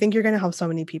 Like, I think you're going to help so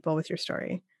many people with your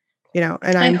story, and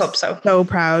I'm I hope so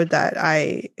proud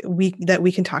that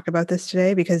we can talk about this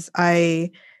today, because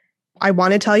I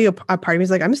want to tell you, a part of me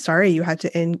is like, I'm sorry you had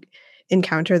to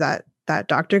encounter that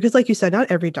doctor. Because like you said, not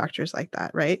every doctor is like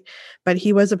that. Right. But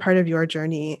he was a part of your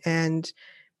journey. And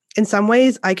in some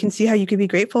ways I can see how you could be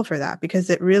grateful for that, because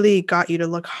it really got you to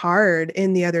look hard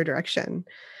in the other direction.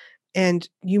 And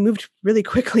you moved really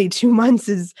quickly. 2 months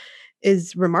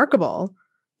is remarkable.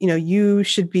 You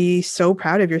should be so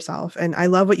proud of yourself. And I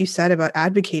love what you said about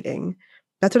advocating.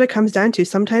 That's what it comes down to.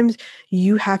 Sometimes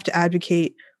you have to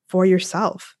advocate for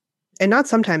yourself. And not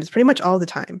sometimes, pretty much all the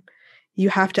time. You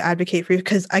have to advocate for you,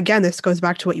 because again, this goes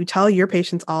back to what you tell your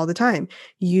patients all the time.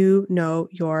 You know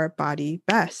your body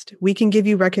best. We can give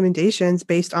you recommendations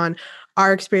based on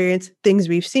our experience, things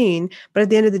we've seen, but at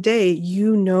the end of the day,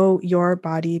 you know your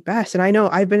body best. And I know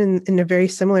I've been in a very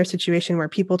similar situation where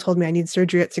people told me I need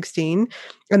surgery at 16,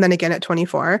 and then again at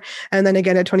 24, and then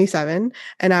again at 27.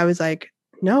 And I was like,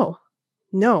 no,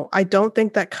 I don't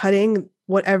think that cutting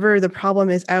whatever the problem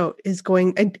is out is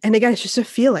going, and again, it's just a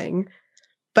feeling.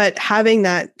 But having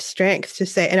that strength to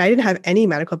say, and I didn't have any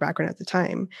medical background at the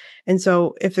time. And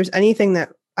so if there's anything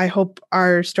that I hope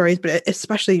our stories, but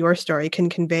especially your story, can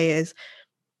convey, is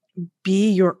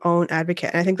be your own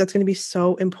advocate. And I think that's going to be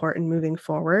so important moving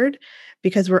forward,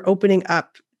 because we're opening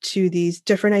up to these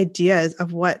different ideas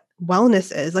of what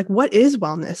wellness is. Like, what is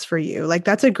wellness for you? Like,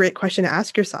 that's a great question to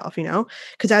ask yourself,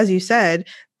 because as you said,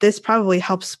 this probably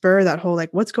helps spur that whole,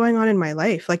 like, what's going on in my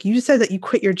life? Like, you just said that you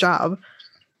quit your job.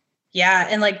 Yeah.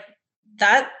 And like,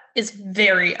 that is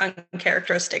very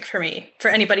uncharacteristic for me. For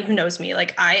anybody who knows me,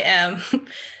 like, I am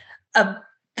a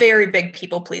very big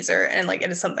people pleaser. And like, it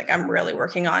is something I'm really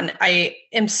working on. I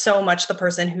am so much the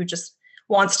person who just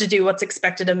wants to do what's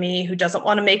expected of me, who doesn't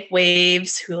want to make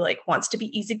waves, who like wants to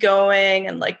be easygoing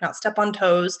and like not step on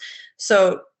toes.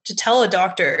 So to tell a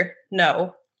doctor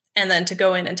no, and then to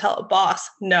go in and tell a boss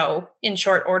no in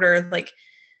short order, like,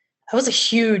 that was a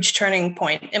huge turning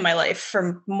point in my life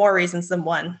for more reasons than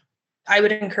one. I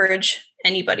would encourage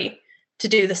anybody to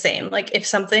do the same. Like, if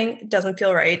something doesn't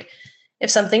feel right, if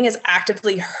something is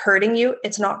actively hurting you,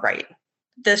 it's not right.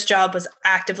 This job was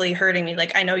actively hurting me.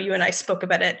 Like, I know you and I spoke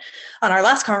about it on our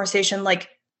last conversation. Like,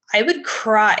 I would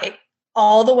cry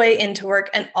all the way into work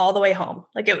and all the way home.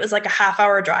 Like, it was like a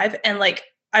half-hour drive. And like,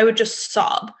 I would just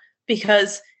sob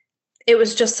because it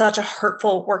was just such a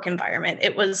hurtful work environment.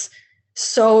 It was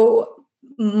so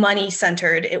money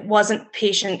centered. It wasn't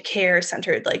patient care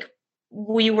centered. Like,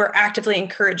 we were actively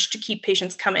encouraged to keep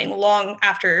patients coming long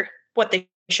after what they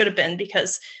should have been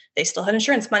because they still had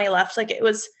insurance money left. Like, it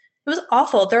was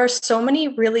awful. There are so many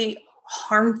really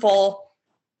harmful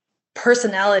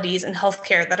personalities in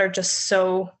healthcare that are just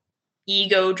so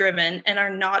ego driven and are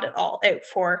not at all out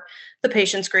for the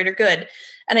patient's greater good.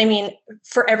 And I mean,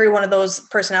 for every one of those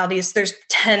personalities, there's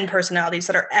 10 personalities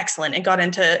that are excellent and got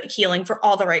into healing for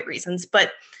all the right reasons.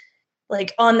 But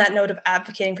like, on that note of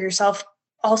advocating for yourself,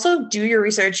 also do your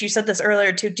research. You said this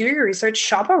earlier too, do your research,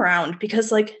 shop around,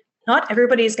 because like, not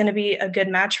everybody is going to be a good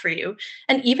match for you.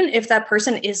 And even if that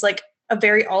person is like a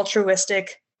very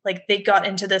altruistic, like they got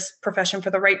into this profession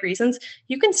for the right reasons,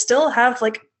 you can still have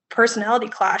like personality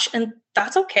clash, and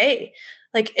that's okay.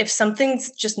 Like, if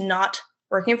something's just not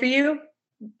working for you,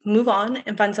 move on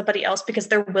and find somebody else, because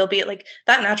there will be, like,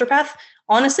 that naturopath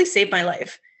honestly saved my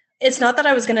life. It's not that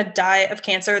I was going to die of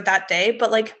cancer that day,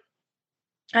 but like,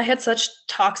 I had such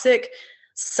toxic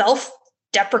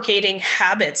self-deprecating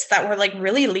habits that were like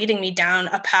really leading me down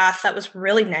a path that was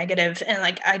really negative. And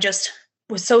like, I just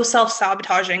was so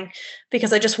self-sabotaging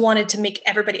because I just wanted to make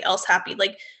everybody else happy.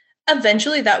 Like,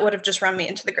 eventually that would have just run me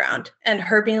into the ground. And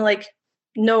her being like,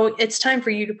 no, it's time for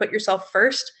you to put yourself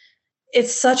first.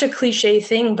 It's such a cliche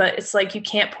thing, but it's like, you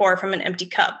can't pour from an empty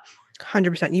cup.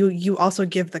 100%. You also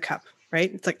give the cup,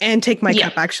 right? It's like, and take my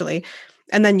cup actually.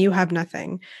 And then you have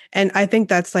nothing. And I think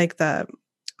that's like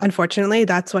unfortunately,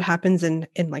 that's what happens in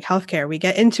like healthcare. We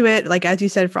get into it, like, as you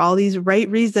said, for all these right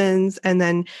reasons. And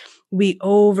then we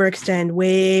overextend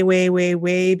way, way, way,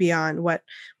 way beyond what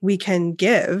we can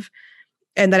give.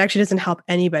 And that actually doesn't help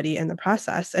anybody in the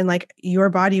process. And like, your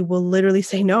body will literally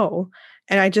say no.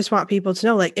 And I just want people to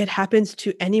know, like, it happens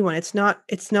to anyone. It's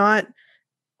not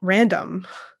random,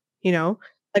 you know?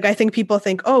 Like, I think people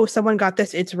think, oh, someone got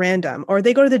this, it's random. Or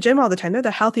they go to the gym all the time. They're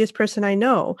the healthiest person I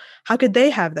know. How could they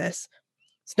have this?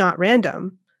 It's not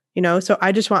random, you know? So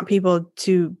I just want people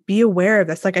to be aware of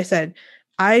this. Like I said,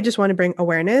 I just want to bring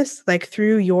awareness, like,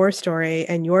 through your story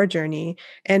and your journey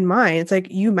and mine. It's like,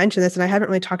 you mentioned this, and I haven't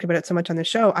really talked about it so much on the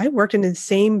show. I worked in the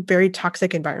same very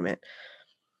toxic environment.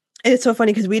 And it's so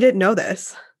funny because we didn't know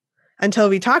this until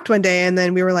we talked one day. And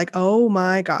then we were like, oh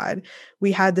my God,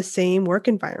 we had the same work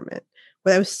environment.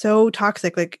 But it was so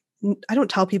toxic. Like, I don't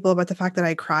tell people about the fact that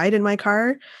I cried in my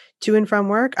car to and from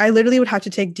work. I literally would have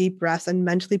to take deep breaths and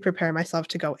mentally prepare myself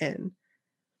to go in.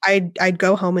 I'd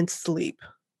go home and sleep.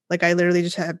 Like, I literally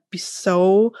just had to be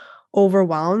so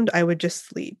overwhelmed, I would just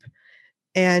sleep.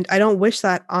 And I don't wish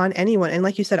that on anyone. And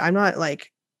like you said, I'm not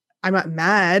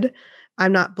mad.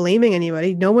 I'm not blaming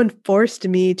anybody. No one forced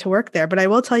me to work there. But I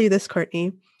will tell you this,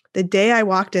 Courtney, the day I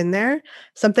walked in there,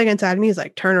 something inside me is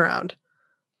like, turn around.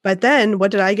 But then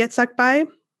what did I get sucked by?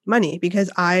 Money,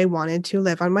 because I wanted to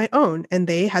live on my own. And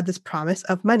they had this promise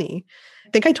of money.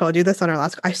 I think I told you this on our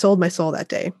last, I sold my soul that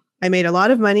day. I made a lot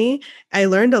of money. I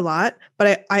learned a lot,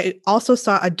 but I also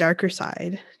saw a darker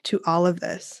side to all of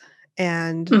this.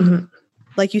 And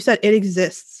like you said, it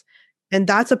exists. And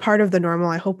that's a part of the normal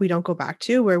I hope we don't go back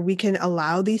to, where we can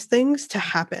allow these things to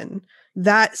happen.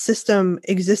 That system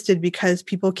existed because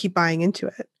people keep buying into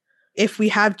it. If we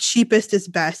have cheapest is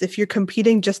best, if you're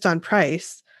competing just on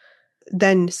price,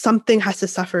 then something has to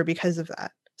suffer because of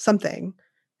that. Something,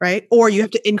 right? Or you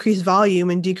have to increase volume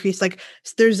and decrease, like,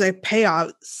 there's a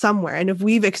payout somewhere. And if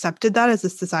we've accepted that as a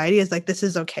society as like, this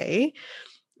is okay,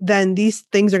 then these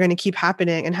things are going to keep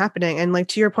happening and happening. And like,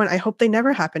 to your point, I hope they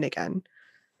never happen again.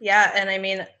 Yeah. And I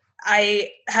mean, I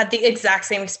had the exact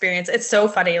same experience. It's so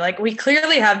funny. Like, we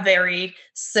clearly have very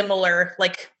similar,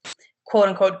 like, quote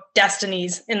unquote,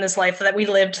 destinies in this life, that we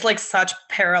lived like such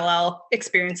parallel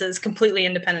experiences, completely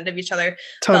independent of each other.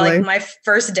 Totally. But like, my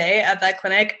first day at that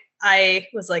clinic, I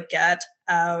was like, get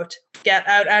out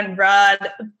and run.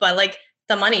 But like,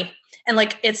 the money, and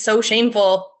like, it's so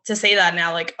shameful to say that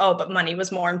now, like, oh, but money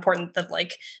was more important than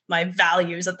like my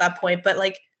values at that point. But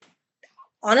like,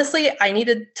 honestly, I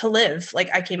needed to live.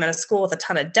 Like, I came out of school with a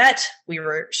ton of debt. We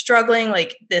were struggling.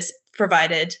 Like, this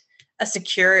provided a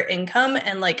secure income,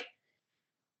 and like,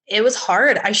 it was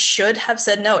hard. I should have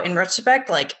said no. In retrospect,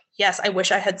 like, yes, I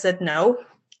wish I had said no.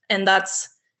 And that's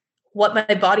what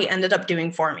my body ended up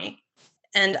doing for me.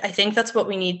 And I think that's what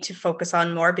we need to focus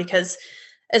on more, because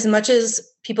as much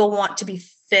as people want to be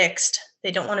fixed,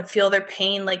 they don't want to feel their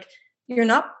pain. Like, you're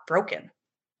not broken.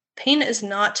 Pain is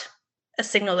not a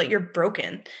signal that you're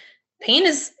broken. Pain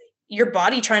is your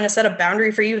body trying to set a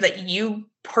boundary for you that you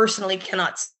personally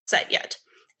cannot set yet.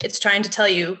 It's trying to tell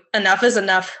you enough is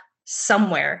enough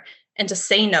somewhere, and to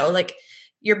say no. Like,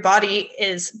 your body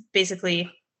is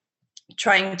basically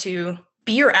trying to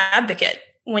be your advocate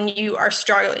when you are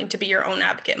struggling to be your own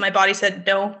advocate. My body said,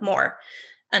 no more.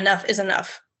 Enough is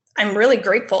enough. I'm really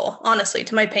grateful, honestly,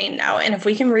 to my pain now. And if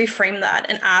we can reframe that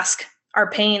and ask our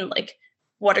pain, like,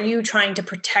 what are you trying to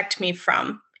protect me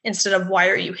from instead of why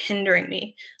are you hindering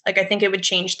me? Like, I think it would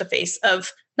change the face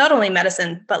of not only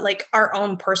medicine, but like our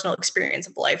own personal experience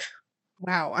of life.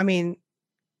 Wow. I mean,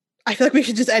 I feel like we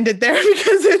should just end it there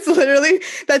because it's literally,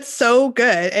 that's so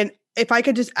good. And if I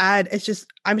could just add, I'm just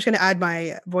going to add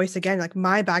my voice again. Like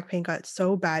my back pain got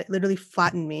so bad, it literally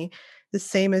flattened me the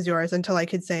same as yours until I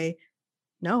could say,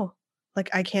 no, like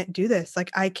I can't do this.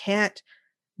 Like I can't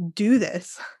do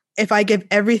this. If I give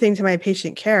everything to my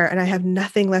patient care and I have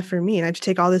nothing left for me and I just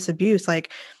take all this abuse,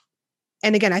 like,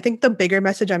 and again, I think the bigger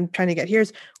message I'm trying to get here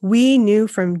is we knew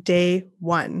from day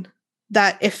one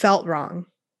that it felt wrong.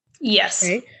 Yes.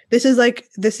 Okay? This is like,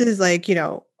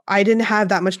 I didn't have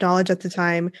that much knowledge at the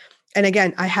time. And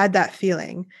again, I had that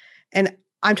feeling and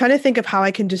I'm trying to think of how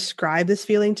I can describe this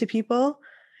feeling to people.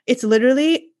 It's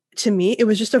literally, to me, it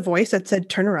was just a voice that said,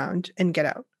 turn around and get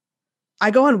out.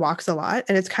 I go on walks a lot.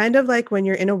 And it's kind of like when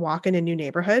you're in a walk in a new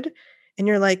neighborhood and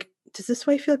you're like, does this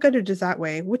way feel good or does that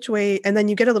way? Which way? And then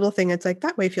you get a little thing. It's like,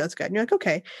 that way feels good. And you're like,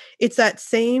 okay, it's that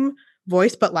same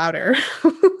voice, but louder.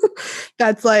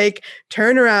 That's like,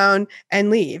 turn around and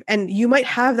leave. And you might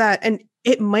have that. And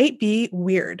it might be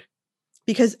weird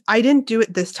because I didn't do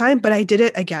it this time, but I did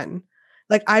it again.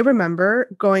 Like I remember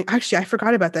actually, I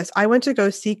forgot about this. I went to go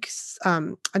seek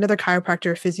another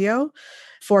chiropractor physio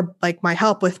for like my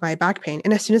help with my back pain.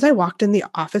 And as soon as I walked in the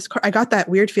office car, I got that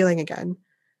weird feeling again.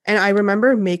 And I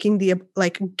remember getting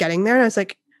there and I was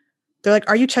like, they're like,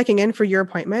 are you checking in for your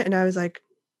appointment? And I was like,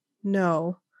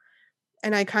 no.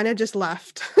 And I kind of just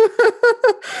left.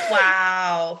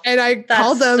 Wow. And I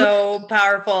called them. So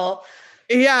powerful.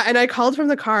 Yeah. And I called from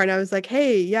the car and I was like,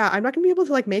 hey, yeah, I'm not gonna be able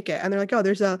to like make it. And they're like, oh,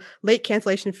 there's a late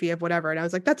cancellation fee of whatever. And I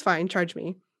was like, that's fine. Charge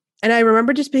me. And I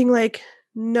remember just being like,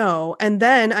 no. And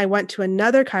then I went to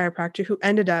another chiropractor who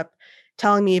ended up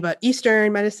telling me about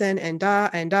Eastern medicine and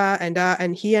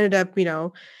he ended up,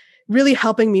 really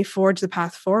helping me forge the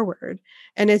path forward.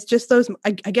 And it's just those,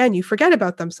 again, you forget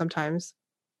about them sometimes.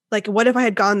 Like, what if I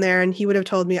had gone there and he would have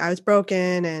told me I was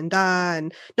broken and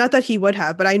not that he would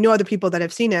have, but I know other people that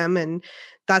have seen him and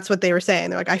that's what they were saying.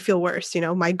 They're like, I feel worse.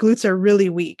 My glutes are really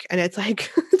weak. And it's like,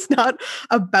 it's not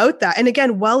about that. And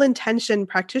again, well-intentioned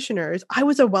practitioners, I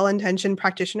was a well-intentioned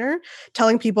practitioner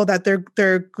telling people that their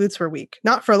glutes were weak.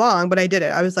 Not for long, but I did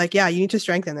it. I was like, yeah, you need to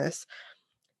strengthen this.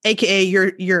 AKA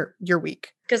you're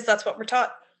weak. Because that's what we're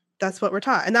taught. That's what we're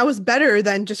taught. And that was better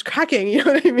than just cracking, you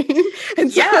know what I mean?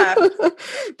 And so yeah.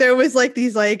 there was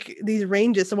these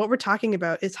ranges. So what we're talking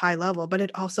about is high level, but it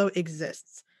also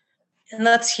exists. And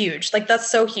that's huge. Like,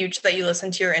 that's so huge that you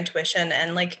listen to your intuition.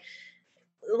 And like,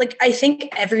 I think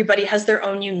everybody has their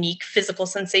own unique physical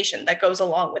sensation that goes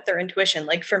along with their intuition.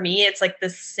 Like for me, it's like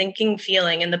this sinking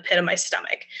feeling in the pit of my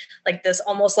stomach, like this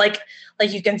almost like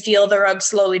you can feel the rug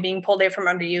slowly being pulled out from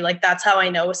under you. Like that's how I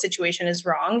know a situation is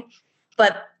wrong.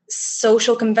 But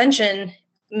social convention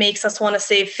makes us want to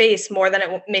save face more than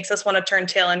it makes us want to turn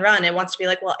tail and run. It wants to be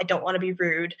like, well, I don't want to be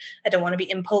rude. I don't want to be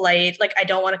impolite. Like, I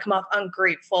don't want to come off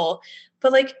ungrateful.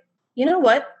 But like, you know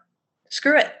what?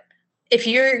 Screw it. If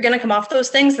you're going to come off those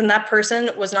things, then that person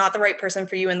was not the right person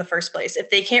for you in the first place. If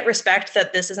they can't respect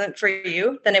that this isn't for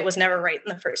you, then it was never right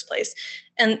in the first place.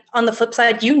 And on the flip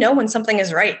side, when something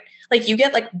is right. Like you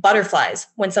get like butterflies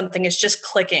when something is just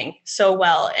clicking so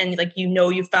well. And like,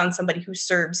 you've found somebody who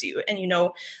serves you and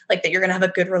like that you're going to have a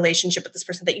good relationship with this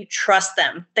person, that you trust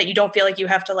them, that you don't feel like you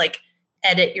have to like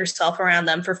edit yourself around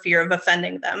them for fear of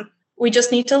offending them. We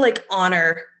just need to like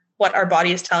honor what our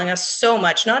body is telling us so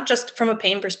much, not just from a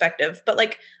pain perspective, but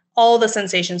like all the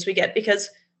sensations we get, because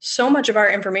so much of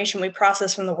our information we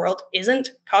process from the world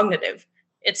isn't cognitive,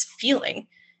 it's feeling.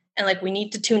 And like, we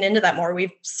need to tune into that more.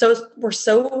 We're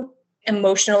so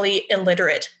emotionally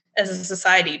illiterate as a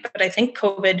society. But I think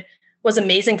COVID was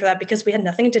amazing for that because we had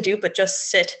nothing to do but just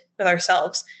sit with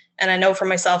ourselves. And I know for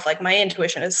myself, like my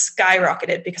intuition has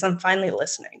skyrocketed because I'm finally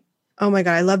listening. Oh my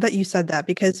God. I love that you said that,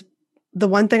 because the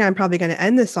one thing I'm probably going to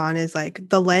end this on is like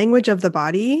the language of the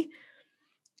body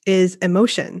is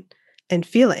emotion and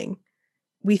feeling.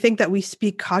 We think that we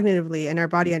speak cognitively and our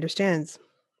body understands.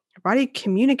 Our body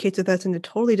communicates with us in a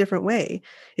totally different way.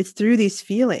 It's through these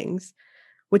feelings,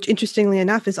 which interestingly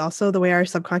enough is also the way our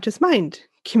subconscious mind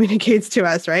communicates to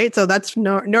us, right? So that's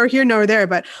nor here nor there.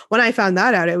 But when I found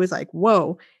that out, it was like,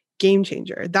 whoa, game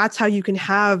changer. That's how you can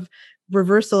have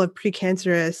reversal of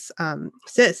precancerous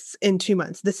cysts in 2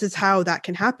 months. This is how that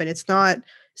can happen. It's not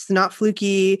It's not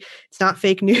fluky. It's not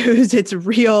fake news. It's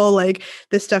real. Like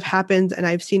this stuff happens. And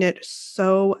I've seen it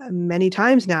so many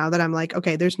times now that I'm like,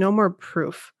 okay, there's no more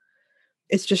proof.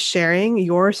 It's just sharing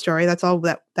your story. That's all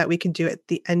that we can do at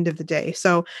the end of the day.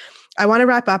 So I want to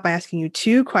wrap up by asking you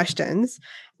 2 questions.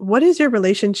 What is your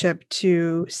relationship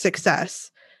to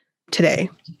success today?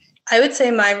 I would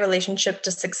say my relationship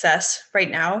to success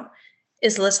right now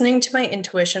is listening to my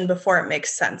intuition before it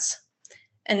makes sense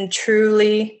and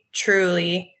truly,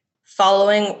 truly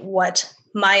following what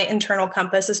my internal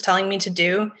compass is telling me to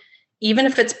do, even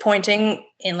if it's pointing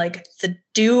in like the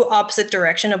due opposite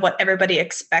direction of what everybody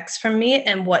expects from me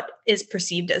and what is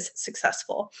perceived as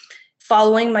successful.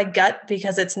 Following my gut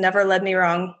because it's never led me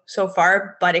wrong so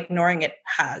far, but ignoring it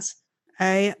has.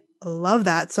 I love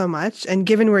that so much. And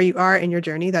given where you are in your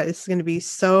journey, that is going to be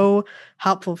so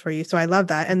helpful for you. So I love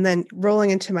that. And then rolling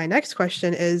into my next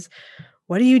question is,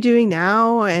 what are you doing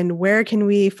now and where can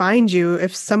we find you?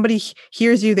 If somebody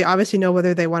hears you, they obviously know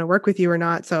whether they want to work with you or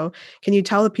not. So can you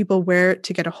tell the people where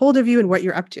to get a hold of you and what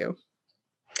you're up to?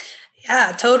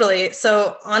 Yeah, totally.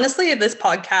 So honestly, this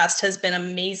podcast has been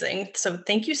amazing. So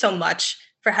thank you so much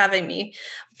for having me.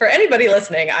 For anybody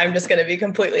listening, I'm just going to be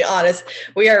completely honest.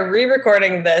 We are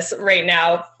re-recording this right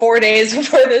now, 4 days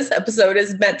before this episode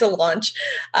is meant to launch.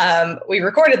 We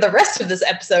recorded the rest of this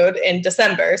episode in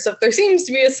December. So if there seems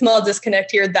to be a small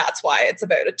disconnect here, that's why. It's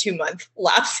about a 2-month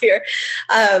lapse here.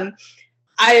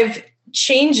 I've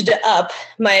changed up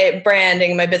my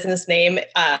branding, my business name,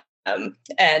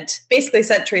 and basically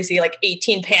sent Tracy like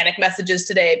 18 panic messages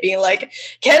today being like,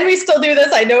 can we still do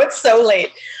this? I know it's so late.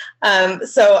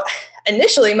 So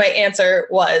initially my answer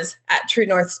was at True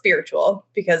North Spiritual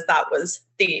because that was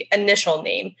the initial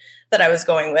name that I was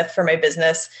going with for my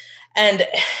business. And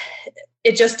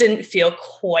it just didn't feel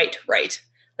quite right.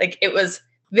 Like it was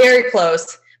very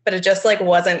close, but it just like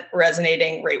wasn't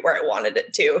resonating right where I wanted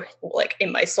it to, like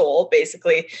in my soul,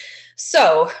 basically.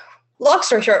 So long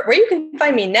story short, where you can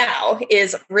find me now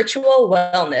is Ritual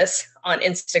Wellness on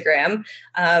Instagram.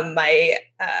 My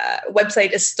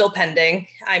website is still pending.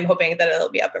 I'm hoping that it'll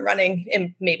be up and running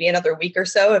in maybe another week or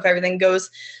so if everything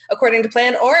goes according to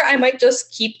plan, or I might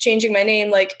just keep changing my name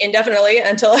like indefinitely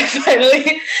until I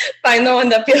finally find the one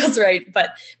that feels right.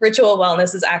 But Ritual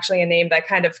Wellness is actually a name that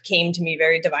kind of came to me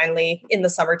very divinely in the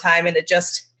summertime, and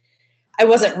I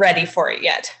wasn't ready for it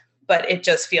yet, but it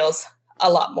just feels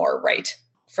a lot more right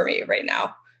for me right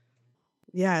now.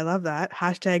 Yeah, I love that.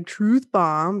 # truth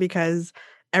bomb, because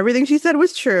everything she said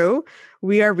was true.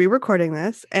 We are re-recording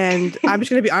this. And I'm just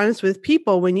going to be honest with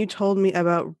people. When you told me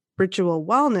about Ritual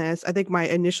Wellness, I think my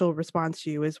initial response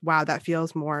to you is, wow, that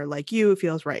feels more like you. It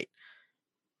feels right.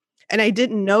 And I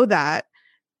didn't know that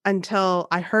until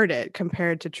I heard it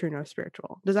compared to True North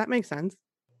Spiritual. Does that make sense?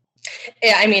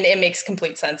 Yeah, I mean, it makes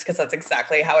complete sense because that's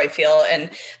exactly how I feel.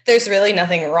 And there's really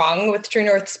nothing wrong with True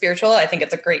North Spiritual. I think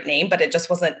it's a great name, but it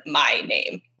just wasn't my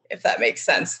name, if that makes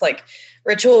sense. Like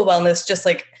Ritual Wellness, just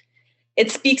like it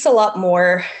speaks a lot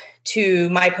more to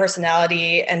my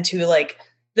personality and to like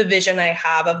the vision I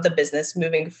have of the business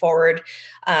moving forward.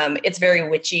 It's very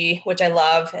witchy, which I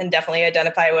love and definitely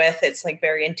identify with. It's like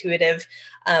very intuitive,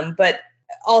 but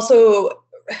also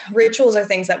rituals are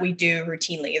things that we do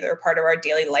routinely. They're part of our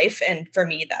daily life. And for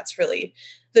me, that's really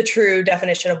the true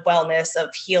definition of wellness,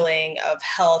 of healing, of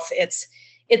health. It's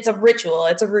a ritual.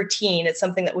 It's a routine. It's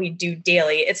something that we do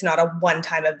daily. It's not a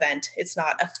one-time event. It's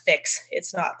not a fix.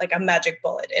 It's not like a magic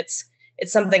bullet. It's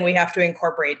something we have to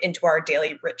incorporate into our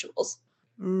daily rituals.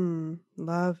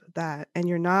 Love that. And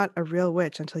you're not a real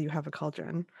witch until you have a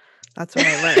cauldron. That's what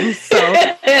I learned. So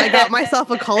I got myself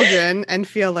a cauldron and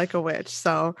feel like a witch.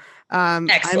 So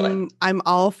excellent. I'm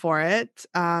all for it.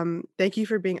 Thank you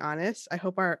for being honest. I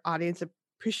hope our audience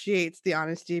appreciates the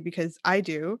honesty because I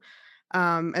do.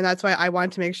 And that's why I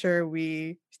want to make sure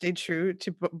we stay true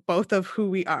to both of who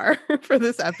we are for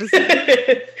this episode.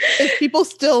 If people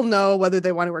still know whether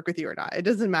they want to work with you or not. It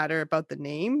doesn't matter about the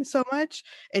name so much.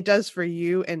 It does for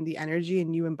you and the energy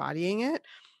and you embodying it.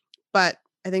 But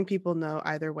I think people know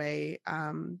either way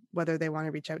whether they want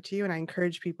to reach out to you. And I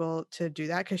encourage people to do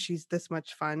that because she's this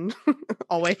much fun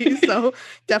always. So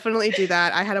definitely do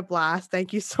that. I had a blast.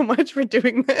 Thank you so much for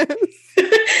doing this.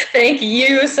 Thank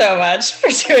you so much for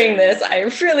doing this. I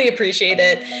really appreciate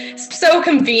it. So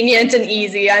convenient and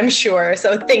easy, I'm sure.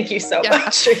 So thank you so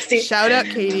much, Tracy. Shout out,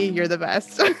 Katie. You're the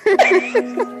best.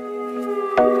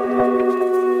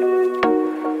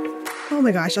 Oh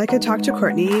my gosh, I could talk to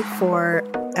Courtney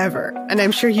forever. And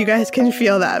I'm sure you guys can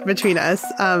feel that between us.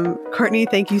 Courtney,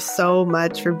 thank you so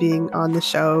much for being on the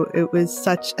show. It was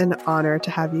such an honor to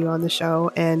have you on the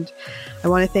show. And I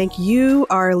want to thank you,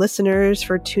 our listeners,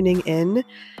 for tuning in.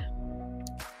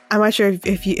 I'm not sure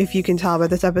if you can tell, but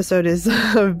this episode is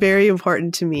very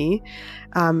important to me.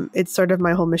 It's sort of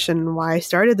my whole mission, why I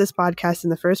started this podcast in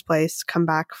the first place, come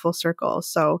back full circle.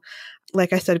 So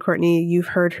like I said, Courtney, you've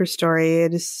heard her story.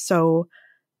 It is so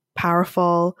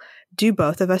powerful. Do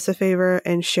both of us a favor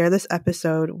and share this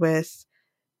episode with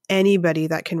anybody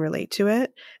that can relate to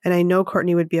it. And I know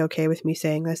Courtney would be okay with me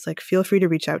saying this, like, feel free to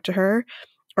reach out to her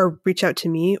or reach out to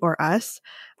me or us.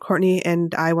 Courtney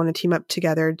and I want to team up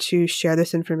together to share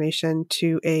this information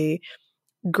to a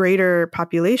greater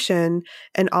population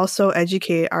and also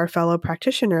educate our fellow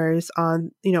practitioners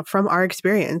on, from our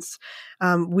experience.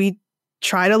 We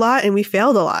tried a lot and we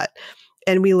failed a lot,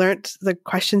 and we learned the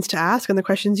questions to ask and the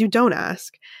questions you don't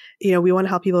ask. We want to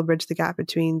help people bridge the gap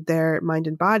between their mind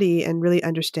and body and really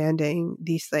understanding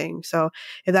these things. So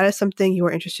if that is something you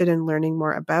are interested in learning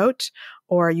more about,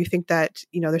 or you think that,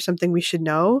 there's something we should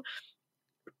know,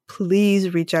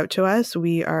 please reach out to us.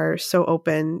 We are so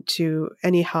open to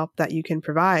any help that you can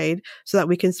provide so that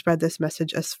we can spread this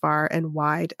message as far and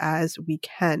wide as we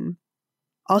can.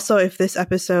 Also, if this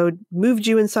episode moved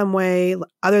you in some way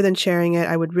other than sharing it,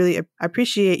 I would really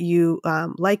appreciate you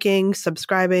liking,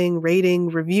 subscribing, rating,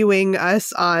 reviewing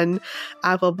us on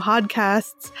Apple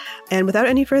Podcasts. And without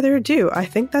any further ado, I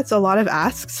think that's a lot of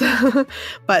asks,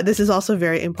 but this is also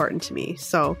very important to me.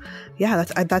 So yeah,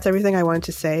 that's everything I wanted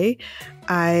to say.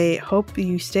 I hope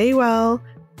you stay well,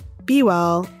 be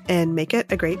well, and make it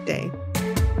a great day.